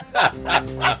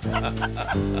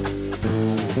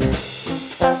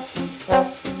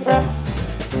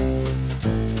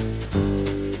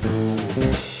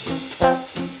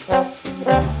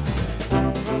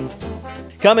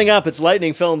 Coming up, it's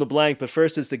Lightning Fill in the Blank, but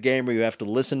first it's the game where you have to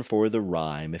listen for the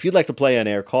rhyme. If you'd like to play on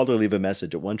air, call or leave a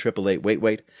message at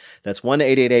 1-888-WAIT-WAIT. That's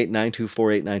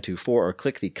 1-888-924-8924, or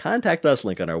click the Contact Us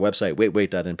link on our website,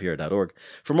 waitwait.npr.org.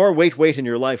 For more Wait Wait in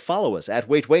your life, follow us at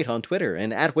WaitWait on Twitter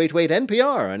and at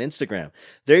WaitWaitNPR on Instagram.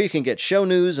 There you can get show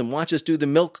news and watch us do the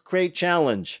Milk Crate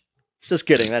Challenge. Just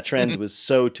kidding. That trend was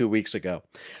so 2 weeks ago.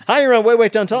 Hi, you're on Wait,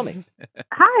 Wait, Don't Tell Me.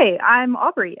 Hi, I'm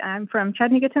Aubrey. I'm from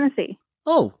Chattanooga, Tennessee.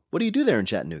 Oh, what do you do there in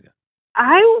Chattanooga?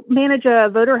 I manage a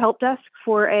voter help desk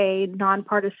for a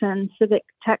nonpartisan civic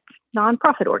tech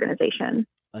nonprofit organization.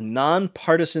 A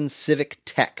nonpartisan civic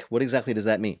tech. What exactly does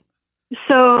that mean?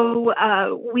 So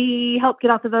we help get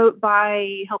out the vote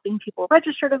by helping people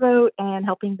register to vote and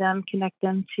helping them connect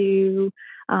them to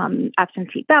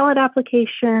absentee ballot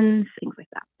applications, things like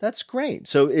that. That's great.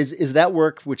 So is that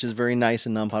work, which is very nice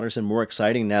and nonpartisan, more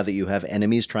exciting now that you have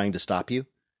enemies trying to stop you?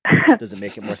 Does it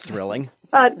make it more thrilling?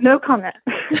 No comment.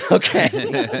 Okay.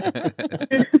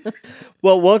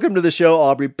 Well, welcome to the show,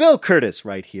 Aubrey. Bill Curtis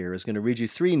right here is going to read you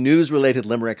 3 news-related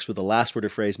limericks with the last word or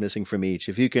phrase missing from each.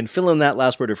 If you can fill in that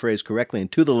last word or phrase correctly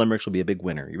and 2 of the limericks will be a big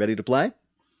winner. You ready to play?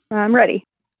 I'm ready.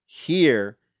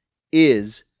 Here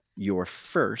is your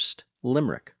first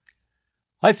limerick.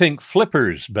 I think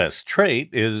Flipper's best trait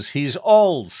is he's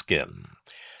all skin.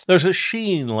 There's a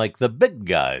sheen like the big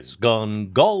guys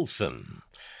gone golfing.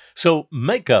 So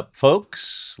make up,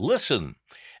 folks, listen,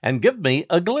 and give me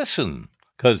a glisten,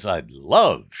 'cause I'd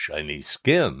love shiny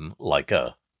skin like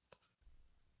a...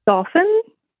 Dolphin?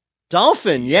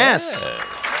 Dolphin, yes. Yeah.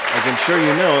 As I'm sure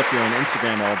you know if you're on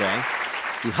Instagram all day,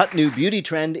 the hot new beauty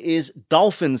trend is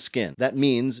dolphin skin. That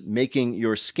means making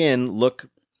your skin look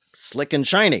slick and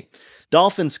shiny.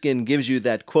 Dolphin skin gives you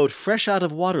that, quote, fresh out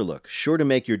of water look, sure to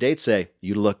make your date say,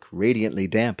 you look radiantly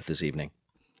damp this evening.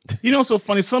 You know, it's so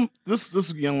funny.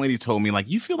 This young lady told me, like,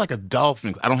 you feel like a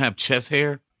dolphin. I don't have chest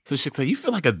hair. So she'd say, you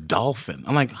feel like a dolphin.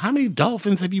 I'm like, how many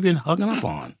dolphins have you been hugging up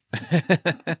on?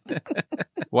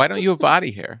 Why don't you have body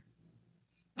hair?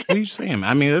 What are you saying?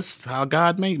 I mean, that's how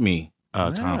God made me,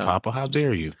 Tom Papa. How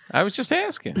dare you? I was just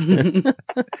asking.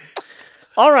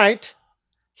 All right.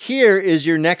 Here is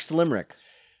your next limerick.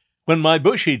 When my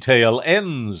bushy tail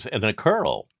ends in a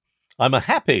curl, I'm a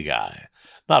happy guy,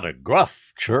 not a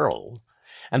gruff churl.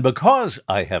 And because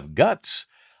I have guts,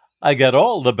 I get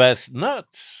all the best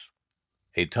nuts.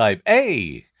 A type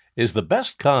A is the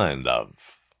best kind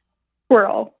of...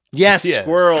 Squirrel. Yes, Yes.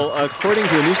 squirrel. According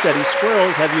to a new study,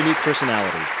 squirrels have unique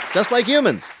personalities, just like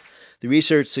humans. The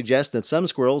research suggests that some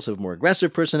squirrels have more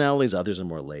aggressive personalities, others are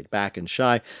more laid back and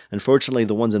shy. Unfortunately,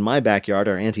 the ones in my backyard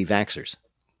are anti-vaxxers.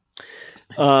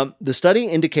 The study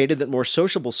indicated that more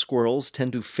sociable squirrels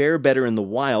tend to fare better in the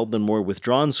wild than more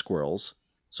withdrawn squirrels.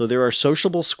 So there are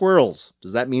sociable squirrels.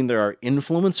 Does that mean there are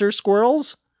influencer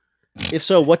squirrels? If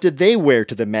so, what did they wear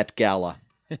to the Met Gala?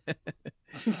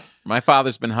 My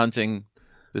father's been hunting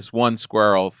this one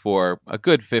squirrel for a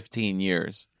good 15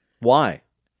 years. Why?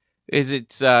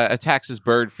 It's a Texas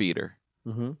bird feeder.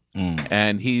 Mm-hmm.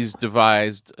 And he's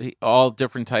devised all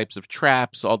different types of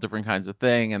traps, all different kinds of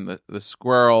thing, and the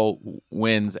squirrel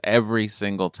wins every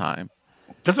single time.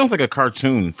 That sounds like a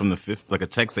cartoon from the 50s, like a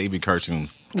Tex Avery cartoon.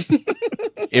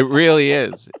 It really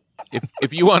is.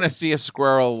 If you want to see a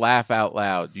squirrel laugh out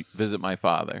loud, you visit my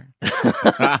father.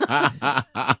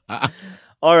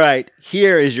 All right,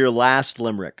 here is your last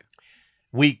limerick.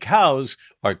 We cows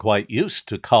are quite used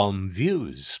to calm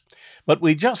views, but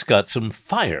we just got some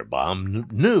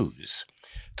firebomb news.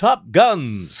 Top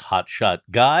Gun's hotshot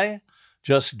guy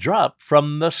just dropped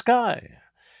from the sky,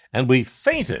 and we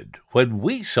fainted when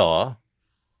we saw...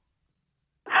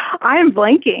 I am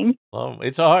blanking. Well,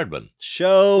 it's a hard one.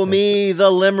 Show me the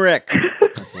limerick.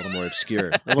 That's a little more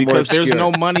obscure. Because there's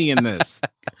no money in this.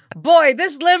 Boy,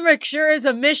 this limerick sure is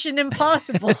a mission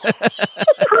impossible.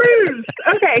 Cruise.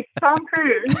 Okay, Tom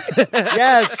Cruise.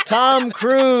 Yes, Tom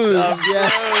Cruise.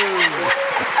 Yes.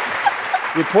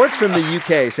 Reports from the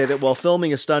UK say that while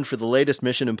filming a stunt for the latest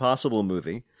Mission Impossible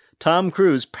movie, Tom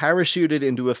Cruise parachuted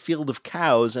into a field of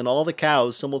cows and all the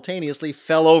cows simultaneously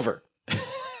fell over.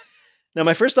 Now,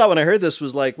 my first thought when I heard this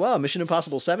was like, wow, Mission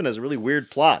Impossible 7 has a really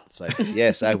weird plot. It's like,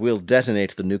 yes, I will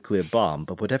detonate the nuclear bomb,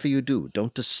 but whatever you do,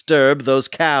 don't disturb those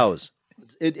cows.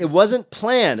 It wasn't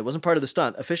planned. It wasn't part of the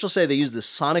stunt. Officials say they used this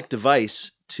sonic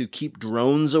device to keep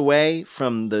drones away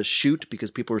from the shoot because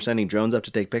people were sending drones up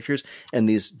to take pictures, and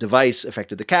this device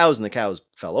affected the cows, and the cows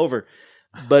fell over.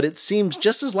 But it seems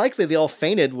just as likely they all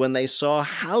fainted when they saw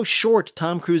how short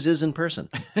Tom Cruise is in person.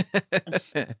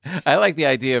 I like the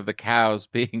idea of the cows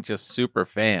being just super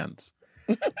fans.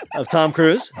 Of Tom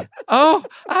Cruise? Oh,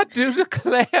 I do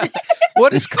declare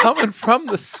what is coming from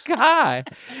the sky.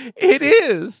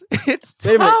 It's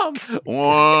Wait a minute. Tom.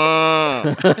 Wah.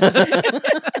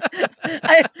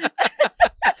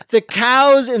 The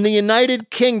cows in the United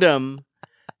Kingdom,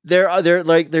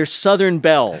 they're Southern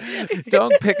belles.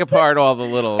 Don't pick apart all the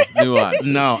little nuances.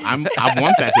 No, I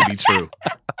want that to be true.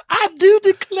 I do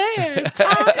declare it's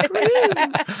Tom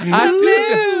Cruise. I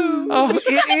do. Oh,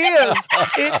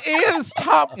 it is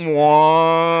Tom.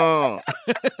 Wah.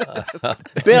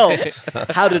 Bill,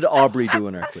 how did Aubrey do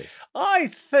in our quiz? I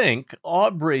think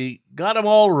Aubrey got them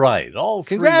all right. All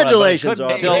three. Congratulations,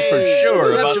 I couldn't Aubrey. tell for sure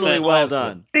about Exceptionally that well last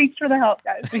done. Thanks for the help,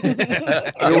 guys.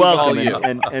 You're welcome, all you.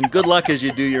 and good luck as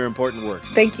you do your important work.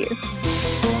 Thank you.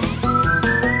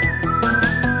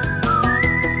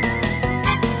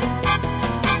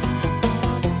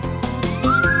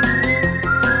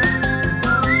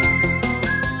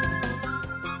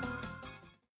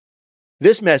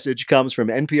 This message comes from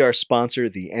NPR sponsor,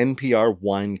 the NPR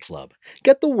Wine Club.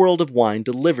 Get the world of wine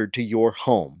delivered to your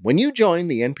home. When you join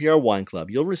the NPR Wine Club,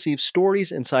 you'll receive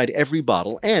stories inside every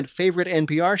bottle and favorite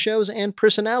NPR shows and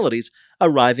personalities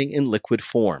arriving in liquid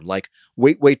form, like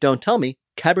Wait, Wait, Don't Tell Me,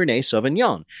 Cabernet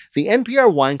Sauvignon. The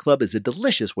NPR Wine Club is a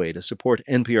delicious way to support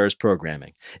NPR's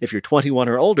programming. If you're 21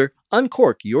 or older,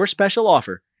 uncork your special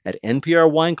offer at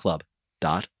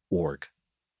nprwineclub.org.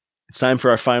 It's time for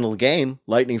our final game,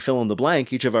 Lightning Fill in the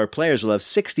Blank. Each of our players will have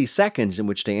 60 seconds in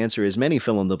which to answer as many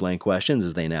fill-in-the-blank questions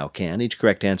as they now can. Each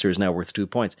correct answer is now worth 2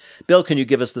 points. Bill, can you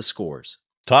give us the scores?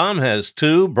 Tom has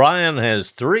 2, Brian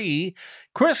has 3,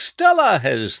 Christella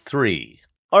has 3.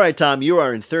 All right, Tom, you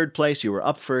are in third place. You are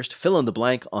up first. Fill in the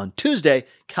blank. On Tuesday,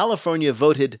 California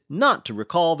voted not to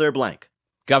recall their blank.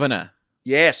 Governor.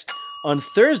 Yes. On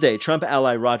Thursday, Trump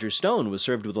ally Roger Stone was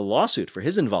served with a lawsuit for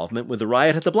his involvement with the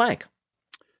riot at the blank.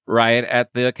 Riot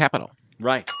at the Capitol.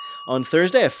 Right. On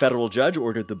Thursday, a federal judge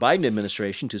ordered the Biden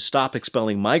administration to stop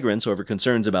expelling migrants over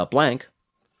concerns about blank.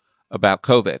 About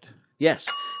COVID. Yes.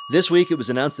 This week, it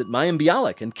was announced that Mayim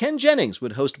Bialik and Ken Jennings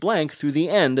would host blank through the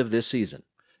end of this season.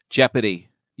 Jeopardy.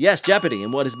 Yes, Jeopardy,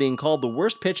 in what is being called the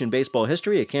worst pitch in baseball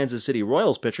history, a Kansas City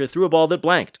Royals pitcher threw a ball that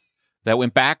blanked. That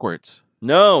went backwards.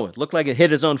 No, it looked like it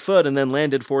hit his own foot and then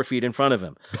landed 4 feet in front of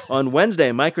him. On Wednesday,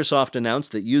 Microsoft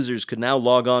announced that users could now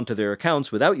log on to their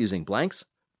accounts without using blanks.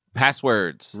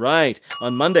 Passwords. Right.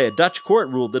 On Monday, a Dutch court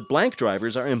ruled that blank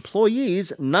drivers are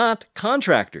employees, not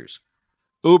contractors.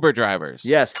 Uber drivers.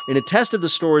 Yes. In a test of the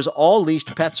store's all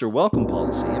leashed pets are welcome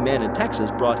policy, a man in Texas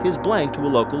brought his blank to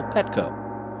a local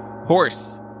Petco.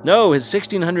 Horse. No, his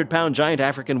 1,600-pound giant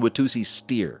African Watusi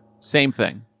steer. Same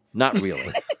thing. Not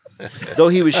really. Though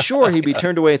he was sure he'd be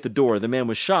turned away at the door, the man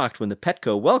was shocked when the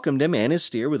Petco welcomed him and his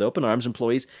steer with open arms.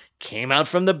 Employees came out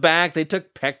from the back. They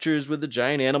took pictures with the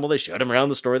giant animal. They showed him around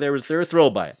the store. They were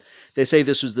thrilled by it. They say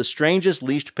this was the strangest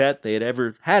leashed pet they had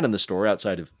ever had in the store,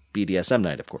 outside of BDSM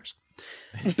night, of course.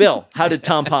 Bill, how did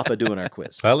Tom Papa do in our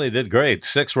quiz? Well, he did great.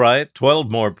 6 right, 12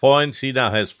 more points. He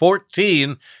now has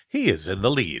 14. He is in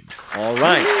the lead. All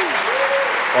right.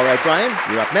 All right, Brian,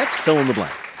 you're up next. Fill in the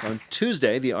blank. On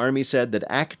Tuesday, the Army said that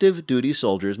active duty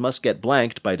soldiers must get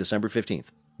blanked by December 15th.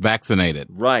 Vaccinated.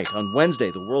 Right. On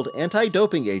Wednesday, the World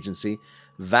Anti-Doping Agency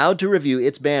vowed to review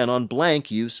its ban on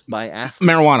blank use by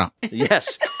athletes. Marijuana.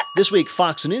 Yes. This week,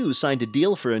 Fox News signed a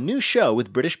deal for a new show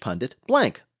with British pundit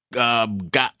blank.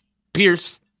 Got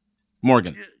Pierce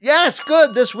Morgan. Yes,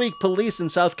 good. This week, police in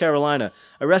South Carolina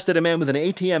arrested a man with an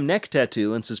ATM neck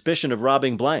tattoo on suspicion of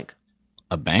robbing blank.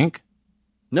 A bank?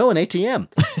 No, an ATM.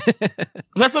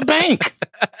 That's a bank.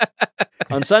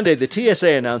 On Sunday, the TSA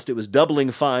announced it was doubling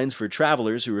fines for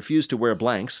travelers who refused to wear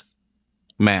blanks.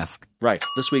 Mask. Right.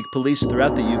 This week, police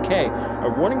throughout the UK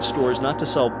are warning stores not to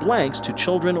sell blanks to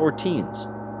children or teens.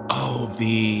 Oh,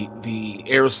 the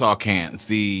aerosol cans.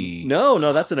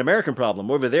 No, that's an American problem.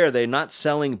 Over there, they're not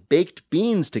selling baked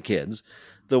beans to kids.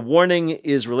 The warning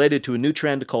is related to a new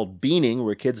trend called beaning,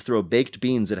 where kids throw baked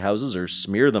beans at houses or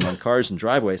smear them on cars and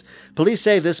driveways. Police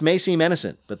say this may seem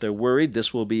innocent, but they're worried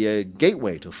this will be a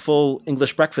gateway to full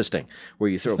English breakfasting, where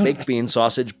you throw baked beans,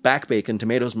 sausage, back bacon,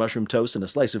 tomatoes, mushroom toast, and a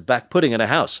slice of back pudding at a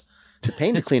house. It's a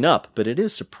pain to clean up, but it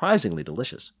is surprisingly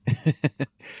delicious.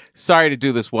 Sorry to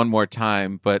do this one more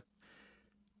time, but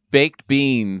baked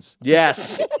beans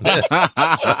Yes.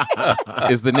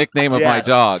 is the nickname of my Yes.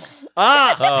 dog.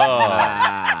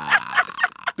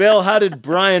 Bill, how did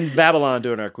Brian Babylon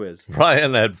do in our quiz?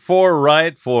 Brian had 4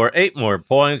 right for 8 more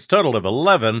points, total of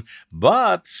 11,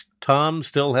 but Tom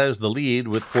still has the lead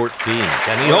with 14.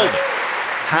 Can he hold it?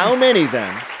 How many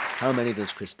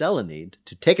does Christella need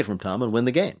to take it from Tom and win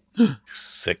the game?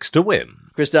 6 to win.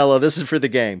 Christella, this is for the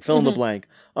game. Fill in the blank.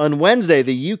 On Wednesday,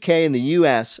 the UK and the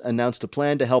US announced a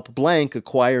plan to help blank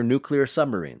acquire nuclear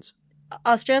submarines.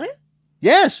 Australia?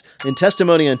 Yes. In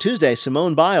testimony on Tuesday,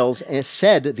 Simone Biles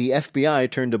said the FBI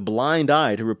turned a blind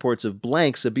eye to reports of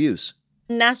blank's abuse.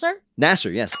 Nasser?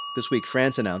 Nasser, yes. This week,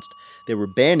 France announced they were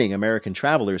banning American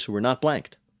travelers who were not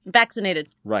blanked. Vaccinated.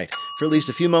 Right. For at least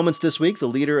a few moments this week, the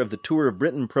leader of the Tour of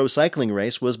Britain pro cycling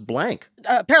race was blank.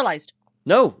 Paralyzed.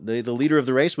 No, the leader of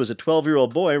the race was a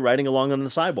 12-year-old boy riding along on the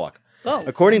sidewalk. Oh.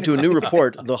 According to a new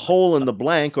report, the hole in the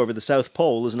blank over the South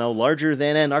Pole is now larger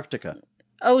than Antarctica.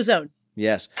 Ozone.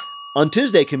 Yes. On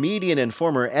Tuesday, comedian and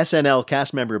former SNL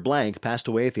cast member blank passed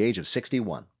away at the age of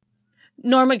 61.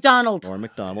 Norm MacDonald. Norm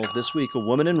MacDonald. This week, a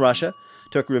woman in Russia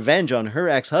took revenge on her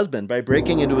ex-husband by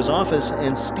breaking into his office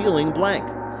and stealing blank.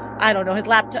 I don't know, his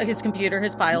laptop, his computer,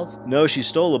 his files. No, she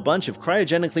stole a bunch of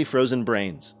cryogenically frozen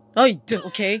brains. Oh,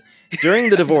 okay. During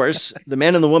the divorce, the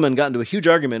man and the woman got into a huge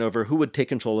argument over who would take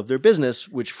control of their business,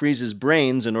 which freezes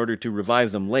brains in order to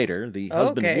revive them later. The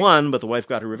husband won, but the wife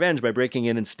got her revenge by breaking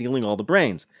in and stealing all the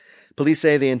brains. Police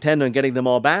say they intend on getting them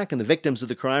all back, and the victims of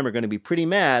the crime are going to be pretty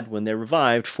mad when they're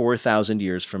revived 4,000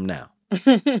 years from now.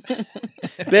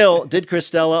 Bill, did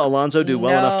Christella Alonso do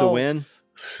well enough to win?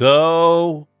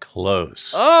 So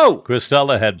close. Oh!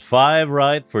 Christella had 5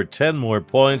 right for 10 more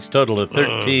points, total of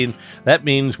 13. That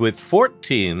means with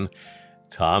 14,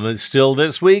 Tom is still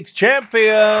this week's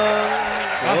champion.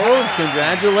 Oh,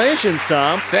 congratulations,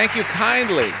 Tom. Thank you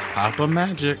kindly. Papa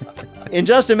Magic. In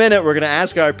just a minute, we're going to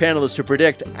ask our panelists to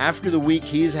predict, after the week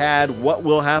he's had, what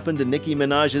will happen to Nicki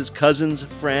Minaj's cousin's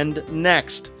friend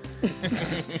next.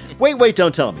 Wait,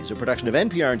 Don't Tell Me is a production of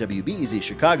NPR and WBEZ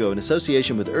Chicago in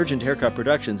association with Urgent Haircut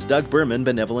Productions' Doug Berman,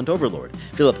 Benevolent Overlord.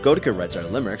 Philip Goedeke writes our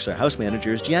limericks. Our house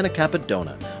manager is Gianna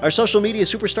Capadona. Our social media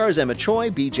superstar is Emma Choi.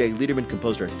 BJ Liederman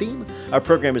composed our theme. Our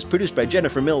program is produced by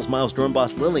Jennifer Mills, Miles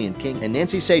Dornbos, Lillian King, and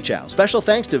Nancy Seychow. Special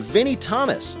thanks to Vinnie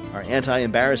Thomas. Our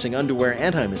anti-embarrassing underwear,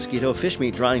 anti-mosquito, fish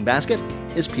meat drying basket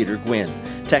is Peter Gwynn.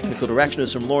 Technical direction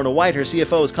is from Lorna White. Her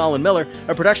CFO is Colin Miller.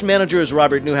 Our production manager is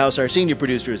Robert Newhouse. Our senior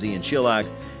producer is Ian Sheelag.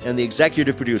 And the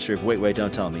executive producer of Wait,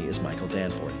 Don't Tell Me is Michael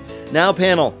Danforth. Now,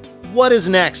 panel, what is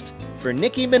next for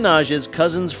Nicki Minaj's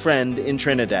cousin's friend in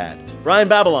Trinidad? Brian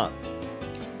Babylon.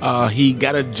 He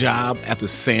got a job at the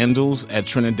Sandals at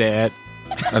Trinidad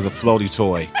as a floaty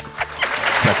toy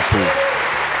at the pool.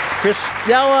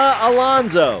 Christella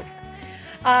Alonso.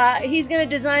 He's going to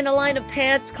design a line of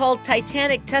pants called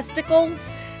Titanic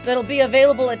Testicles that'll be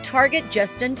available at Target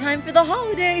just in time for the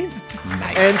holidays.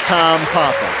 Nice. And Tom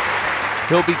Papa.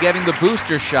 He'll be getting the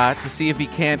booster shot to see if he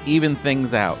can't even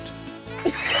things out.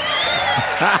 Well,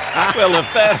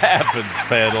 if that happens,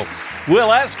 panel,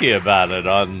 we'll ask you about it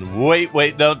on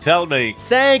Wait, Don't Tell Me.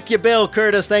 Thank you, Bill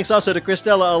Curtis. Thanks also to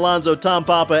Christella Alonso, Tom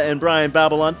Papa, and Brian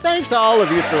Babylon. Thanks to all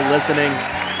of you for listening.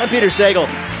 I'm Peter Sagal.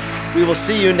 We will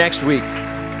see you next week.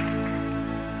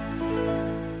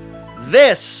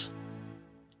 This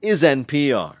is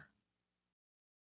NPR.